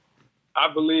purpose, I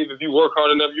believe if you work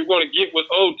hard enough, you're going to get what's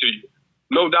owed to you.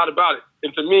 No doubt about it.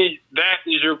 And to me, that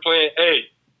is your plan A.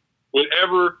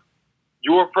 Whatever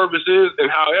your purpose is,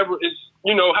 and however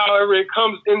it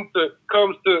comes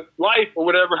to life, or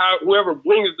whatever, whoever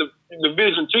brings the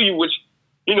vision to you, which,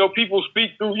 you know, people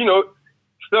speak through, you know,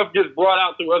 stuff gets brought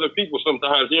out through other people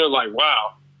sometimes. You're like,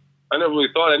 wow, I never really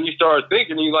thought that. And you start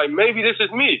thinking, and you're like, maybe this is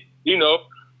me, you know.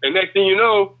 And next thing you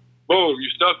know, boom, you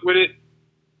stuck with it,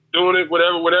 doing it,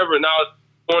 whatever, and now it's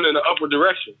going in the upward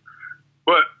direction.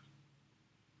 But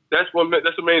that's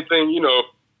the main thing, you know,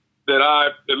 that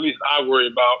at least I worry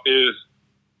about, is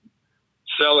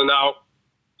selling out,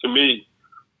 to me,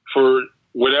 for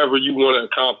whatever you want to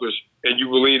accomplish, and you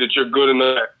believe that you're good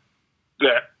enough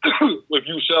that if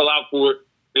you sell out for it,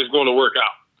 it's going to work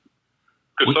out.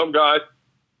 Because some guys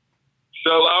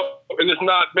sell out, and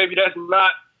maybe that's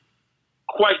not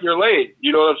quite your lane.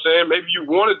 You know what I'm saying? Maybe you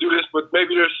want to do this, but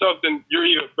maybe there's something you're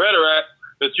even better at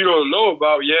that you don't know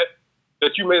about yet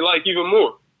that you may like even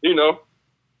more, you know?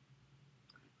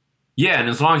 Yeah, and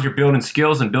as long as you're building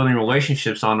skills and building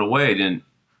relationships on the way, then,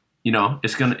 you know,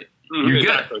 it's going to, you're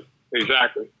good.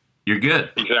 Exactly. You're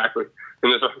good. Exactly.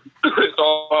 And it's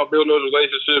all about building those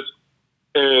relationships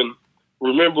and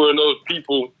remembering those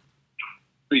people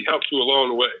who helped you along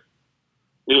the way.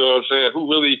 You know what I'm saying? Who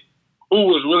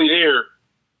was really there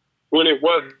when it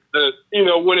wasn't,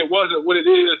 when it wasn't what it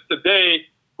is today.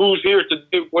 Who's here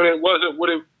today when it wasn't what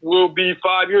it will be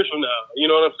 5 years from now? You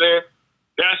know what I'm saying?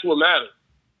 That's what matters.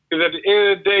 Because at the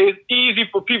end of the day, it's easy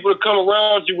for people to come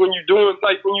around you when you're doing it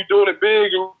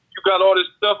big and you got all this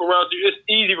stuff around you. It's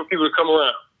easy for people to come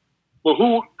around. But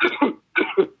who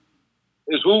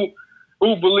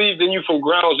believed in you from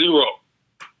ground zero?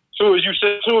 As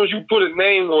soon as you put a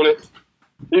name on it,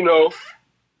 you know,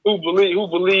 who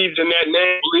believes in that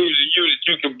name, believes in you, that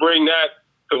you can bring that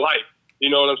to life. You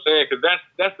know what I'm saying? Because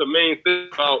that's the main thing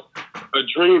about a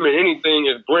dream and anything,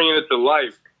 is bringing it to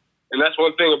life. And that's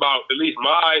one thing about, at least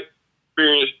my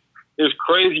experience, is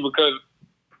crazy, because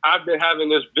I've been having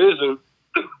this vision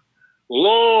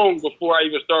long before I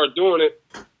even started doing it,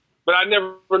 but I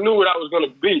never knew what I was going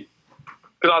to be.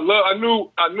 Because I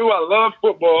knew I loved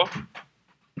football,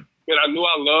 and I knew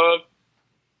I loved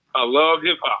I love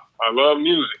hip hop. I love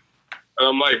music. And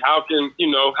I'm like, how can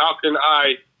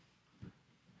I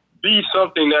be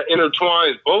something that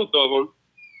intertwines both of them,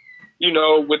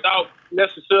 without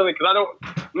necessarily, because I don't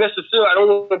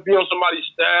want to be on somebody's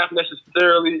staff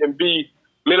necessarily and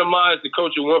minimize the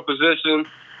coach in one position.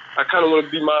 I kind of want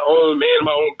to be my own man,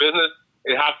 my own business.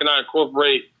 And how can I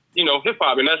incorporate, hip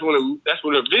hop? And that's where the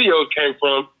videos came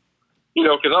from,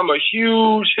 because I'm a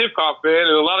huge hip hop fan,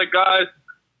 and a lot of guys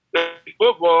in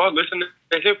football listen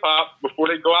to hip hop before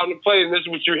they go out and play. And this is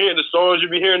what you're hearing, the songs you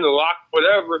be hearing, the lock,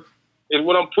 whatever, is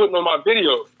what I'm putting on my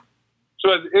videos.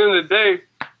 So at the end of the day,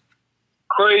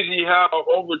 crazy how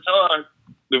over time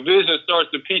the vision starts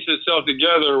to piece itself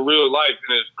together in real life,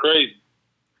 and it's crazy.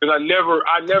 Because I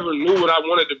never knew what I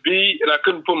wanted to be, and I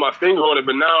couldn't put my finger on it.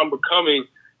 But now I'm becoming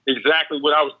exactly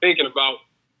what I was thinking about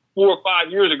 4 or 5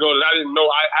 years ago that I didn't know.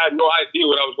 I had no idea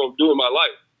what I was going to do in my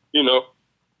life,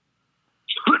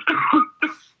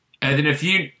 And then if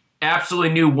you absolutely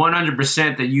knew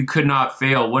 100% that you could not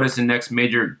fail, what is the next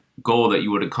major goal that you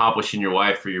would accomplish in your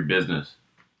life for your business?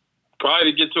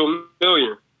 Probably to get to $1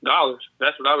 million.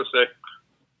 That's what I would say.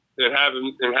 And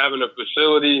having a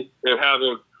facility and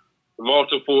having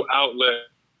multiple outlets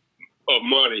of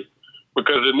money,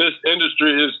 because in this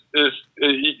industry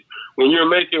when you're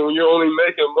only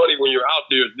making money when you're out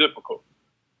there, it's difficult.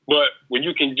 But when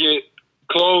you can get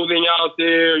clothing out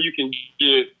there, you can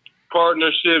get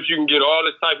partnerships, you can get all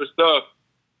this type of stuff,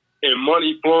 and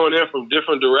money flowing in from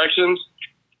different directions,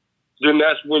 then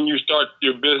that's when your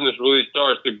business really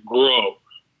starts to grow.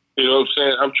 You know what I'm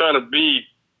saying? I'm trying to be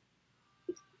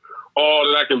all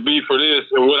that I can be for this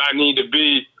and what I need to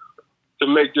be to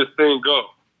make this thing go,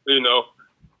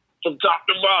 from top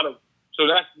to bottom. So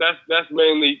that's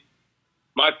mainly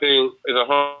my thing, is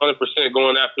 100%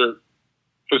 going after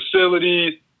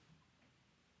facilities,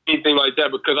 anything like that,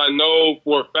 because I know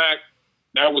for a fact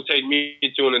that will take me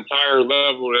to an entire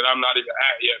level that I'm not even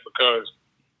at yet, because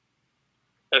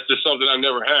that's just something I've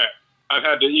never had. I've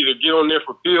had to either get on there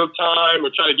for field time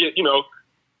or try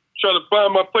to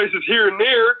find my places here and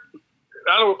there.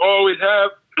 I don't always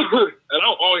have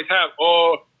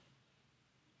all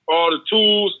the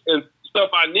tools and stuff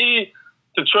I need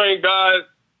to train guys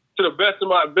to the best of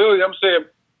my ability. I'm saying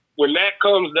when that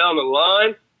comes down the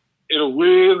line, it'll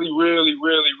really, really,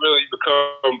 really, really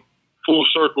become full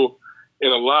circle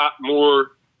and a lot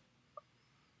more,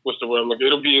 what's the word I'm looking?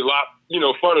 It'll be a lot,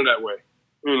 funner that way,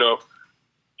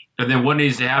 And then what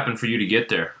needs to happen for you to get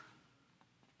there?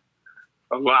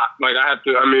 A lot. Like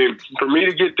for me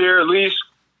to get there, at least,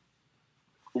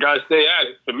 you got to stay at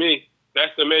it. For me,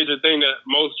 that's the major thing that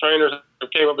most trainers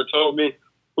have came up and told me,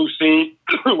 who've seen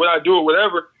what I do or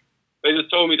whatever. They just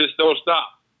told me, just don't stop.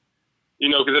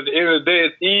 Because at the end of the day,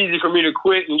 it's easy for me to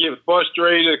quit and get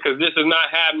frustrated because this is not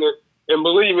happening. And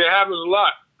believe me, it happens a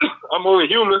lot. I'm only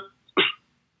human.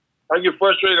 I get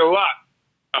frustrated a lot.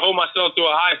 I hold myself to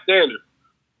a high standard,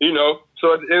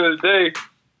 So at the end of the day,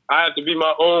 I have to be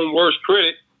my own worst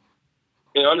critic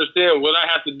and understand what I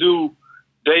have to do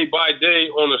day by day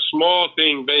on a small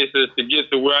thing basis to get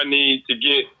to where I need to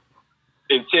get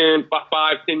in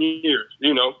 5-10 years,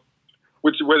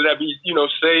 whether that be,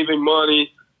 saving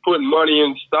money, putting money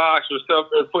in stocks or stuff,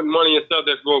 and putting money in stuff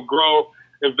that's going to grow,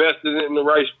 investing it in the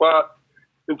right spot.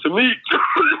 And to me,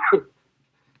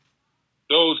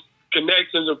 those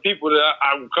connections of people that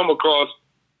I will come across,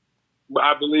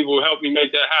 I believe will help me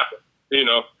make that happen,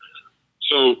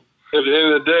 So at the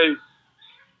end of the day,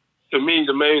 to me,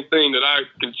 the main thing that I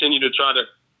continue to try to,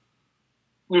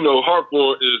 harp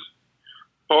on is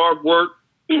hard work.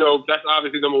 That's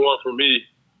obviously number one for me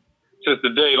since the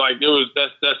day.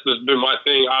 That's just been my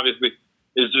thing, obviously,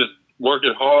 is just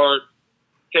working hard,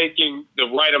 taking the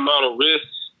right amount of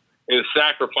risks and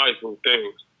sacrificing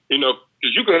things,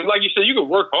 because you can, like you said, you can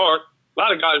work hard. A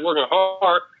lot of guys working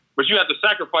hard, but you have to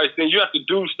sacrifice things. You have to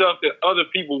do stuff that other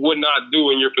people would not do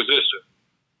in your position,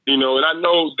 and I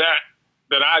know that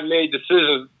I made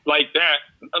decisions like that.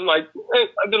 I'm like,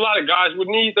 a lot of guys would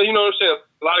need, what I'm saying?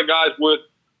 A lot of guys would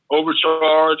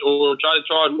overcharge or try to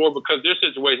charge more because their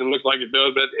situation looks like it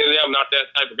does, but at the end of the day, I'm not that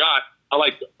type of guy. I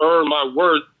like to earn my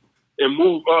worth and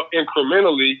move up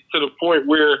incrementally to the point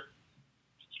where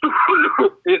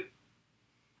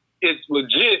it's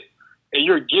legit and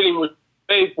you're getting what you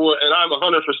pay for, and I'm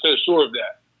 100% sure of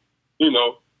that,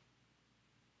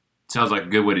 Sounds like a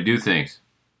good way to do things.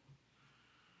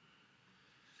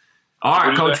 All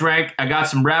right, Coach Rank, I got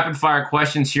some rapid fire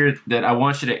questions here that I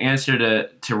want you to answer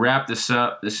to wrap this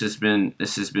up. This has been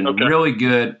okay. Really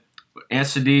good.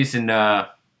 Answer these in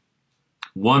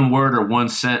one word or one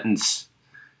sentence,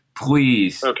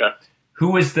 please. Okay.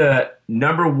 Who is the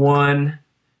number one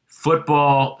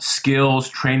football skills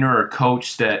trainer or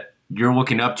coach that you're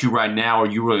looking up to right now, or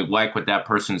you really like what that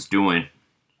person's doing?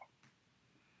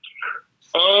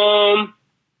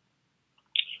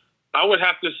 I would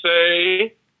have to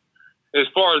say, as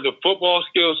far as the football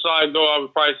skills side go, I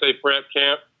would probably say Prep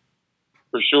Camp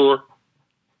for sure.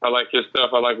 I like his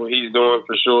stuff. I like what he's doing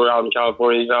for sure out in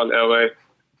California. He's out in LA.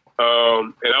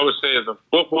 And I would say as a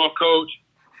football coach,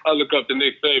 I look up to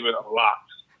Nick Saban a lot.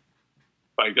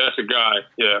 Like, that's a guy,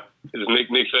 yeah. Nick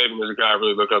Saban is a guy I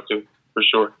really look up to, for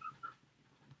sure.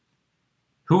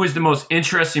 Who is the most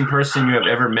interesting person you have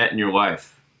ever met in your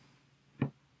life?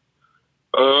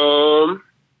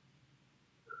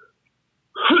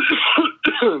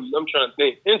 I'm trying to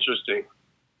think. Interesting.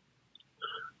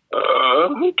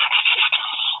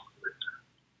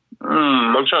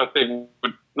 I'm trying to think.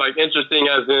 Like, interesting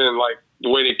as in, like, the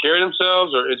way they carry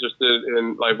themselves, or interested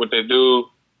in, like, what they do?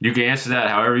 You can answer that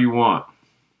however you want.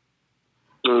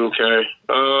 Okay.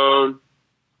 I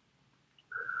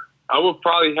would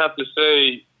probably have to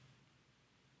say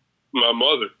my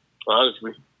mother,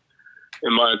 honestly.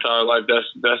 In my entire life,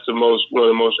 that's one of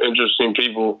the most interesting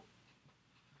people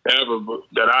ever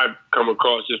that I've come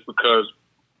across, just because,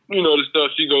 you know, the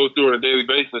stuff she goes through on a daily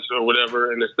basis or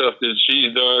whatever, and the stuff that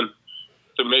she's done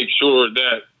to make sure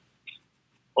that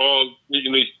all, at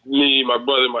least me, my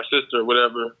brother, my sister,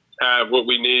 whatever, have what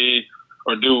we need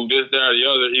or do this, that, or the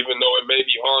other, even though it may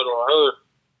be hard on her.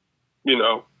 You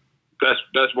know,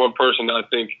 that's one person that I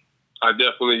think I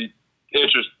definitely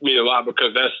interests me a lot,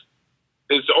 because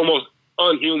it's almost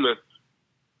unhuman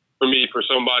for me, for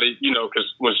somebody, you know,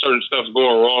 because when certain stuff's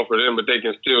going wrong for them, but they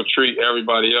can still treat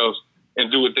everybody else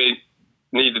and do what they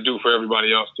need to do for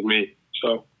everybody else, to me.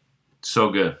 So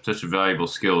good. Such a valuable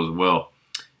skill as well.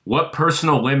 What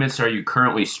personal limits are you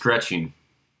currently stretching?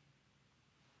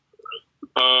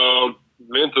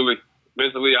 Mentally,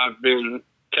 I've been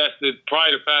tested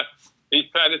probably this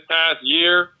past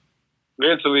year.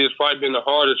 Mentally, it's probably been the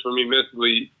hardest for me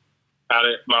mentally out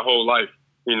of my whole life,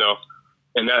 you know,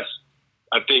 and that's,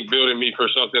 I think, building me for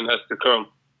something that's to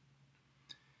come.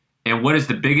 And what is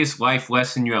the biggest life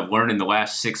lesson you have learned in the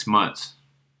last 6 months?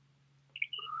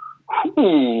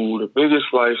 Ooh, the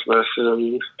biggest life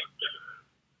lesson,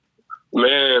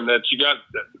 man, that you got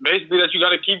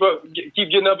to keep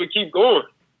getting up and keep going.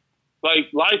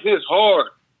 Like, life is hard,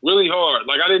 really hard.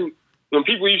 Like, when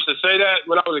people used to say that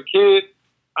when I was a kid,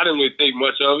 I didn't really think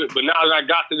much of it. But now that I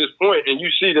got to this point, and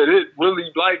you see that it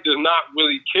really, life does not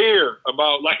really care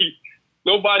about, like,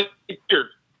 nobody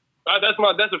cares. That's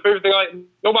the favorite thing. Like,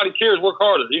 nobody cares. Work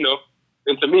harder, you know.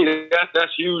 And to me,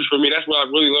 that's huge for me. That's what I've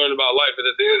really learned about life. Is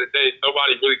at the end of the day,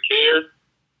 nobody really cares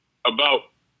about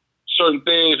certain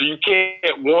things, or you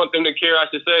can't want them to care, I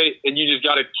should say, and you just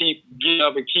got to keep getting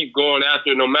up and keep going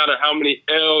after it, no matter how many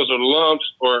L's or lumps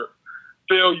or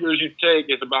failures you take.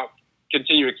 It's about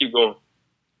continuing to keep going.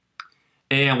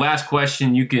 And last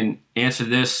question, you can answer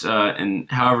this in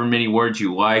however many words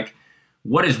you like.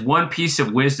 What is one piece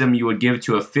of wisdom you would give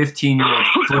to a 15-year-old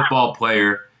football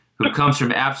player who comes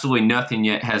from absolutely nothing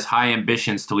yet has high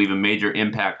ambitions to leave a major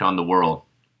impact on the world?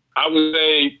 I would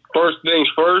say first things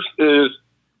first is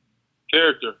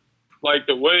character. Like,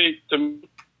 the way,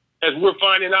 as we're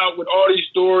finding out with all these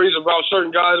stories about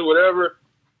certain guys or whatever,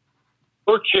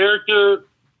 her character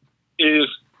is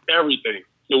everything.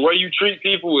 The way you treat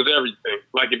people is everything.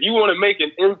 Like, if you want to make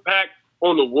an impact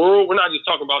on the world, we're not just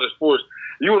talking about the sports.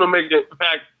 You want to make an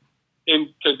impact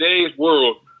in today's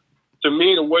world. To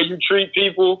me, the way you treat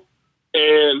people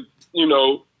and, you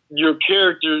know, your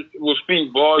character will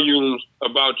speak volumes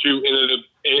about you, and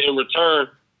in return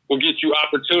will get you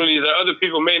opportunities that other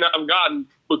people may not have gotten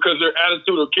because their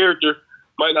attitude or character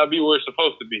might not be where it's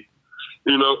supposed to be.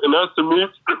 You know, and that's, to me,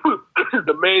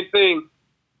 the main thing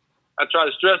I try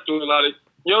to stress to a lot of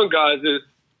young guys is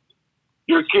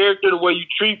your character, the way you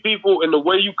treat people, and the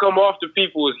way you come off to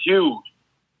people is huge.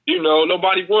 You know,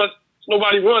 nobody wants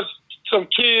some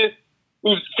kid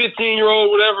who's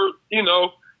 15-year-old, whatever, you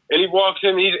know, and he walks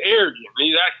in and he's arrogant.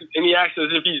 And he acts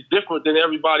as if he's different than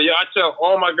everybody else. I tell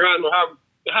all my guys, no matter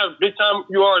how big time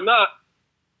you are or not,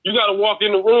 you got to walk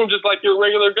in the room just like you're a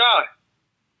regular guy.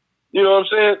 You know what I'm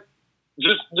saying?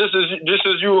 Just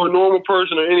as you are a normal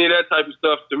person or any of that type of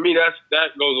stuff, to me,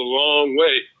 that goes a long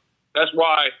way. That's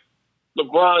why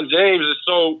LeBron James is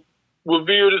so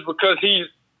revered, is because his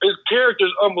character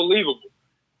is unbelievable.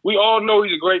 We all know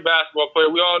he's a great basketball player.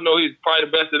 We all know he's probably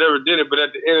the best that ever did it. But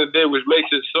at the end of the day, what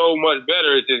makes it so much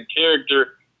better is his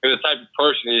character and the type of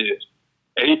person he is.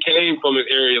 And he came from an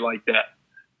area like that,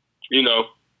 you know.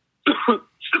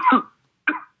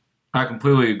 I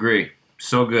completely agree.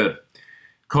 So good.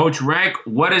 Coach Rank,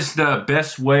 what is the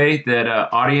best way that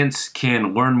audience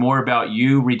can learn more about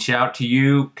you, reach out to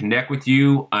you, connect with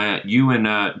you, you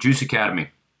and Juice Academy?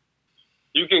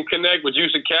 You can connect with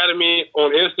Juice Academy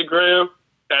on Instagram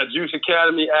at Juice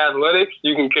Academy Athletics.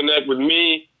 You can connect with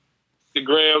me,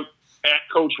 Instagram at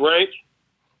Coach Rank.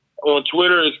 On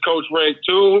Twitter, it's Coach Rank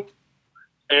 2.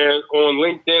 And on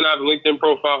LinkedIn, I have a LinkedIn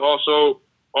profile also,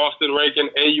 Austin Rankin,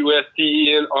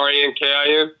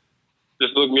 AUSTENRANKIN.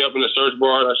 Just look me up in the search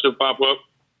bar and I should pop up.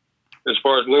 As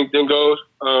far as LinkedIn goes,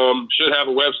 should have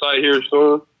a website here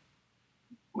soon.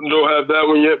 Don't have that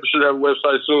one yet, but should have a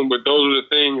website soon. But those are the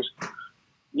things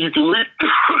you can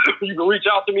reach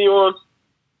out to me on.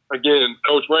 Again,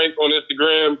 Coach Rank on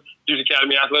Instagram, Juice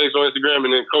Academy Athletics on Instagram,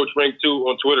 and then Coach Rank 2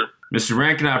 on Twitter. Mr.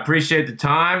 Rankin, I appreciate the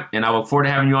time, and I look forward to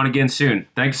having you on again soon.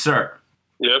 Thanks, sir.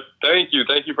 Yep. Thank you.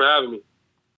 Thank you for having me.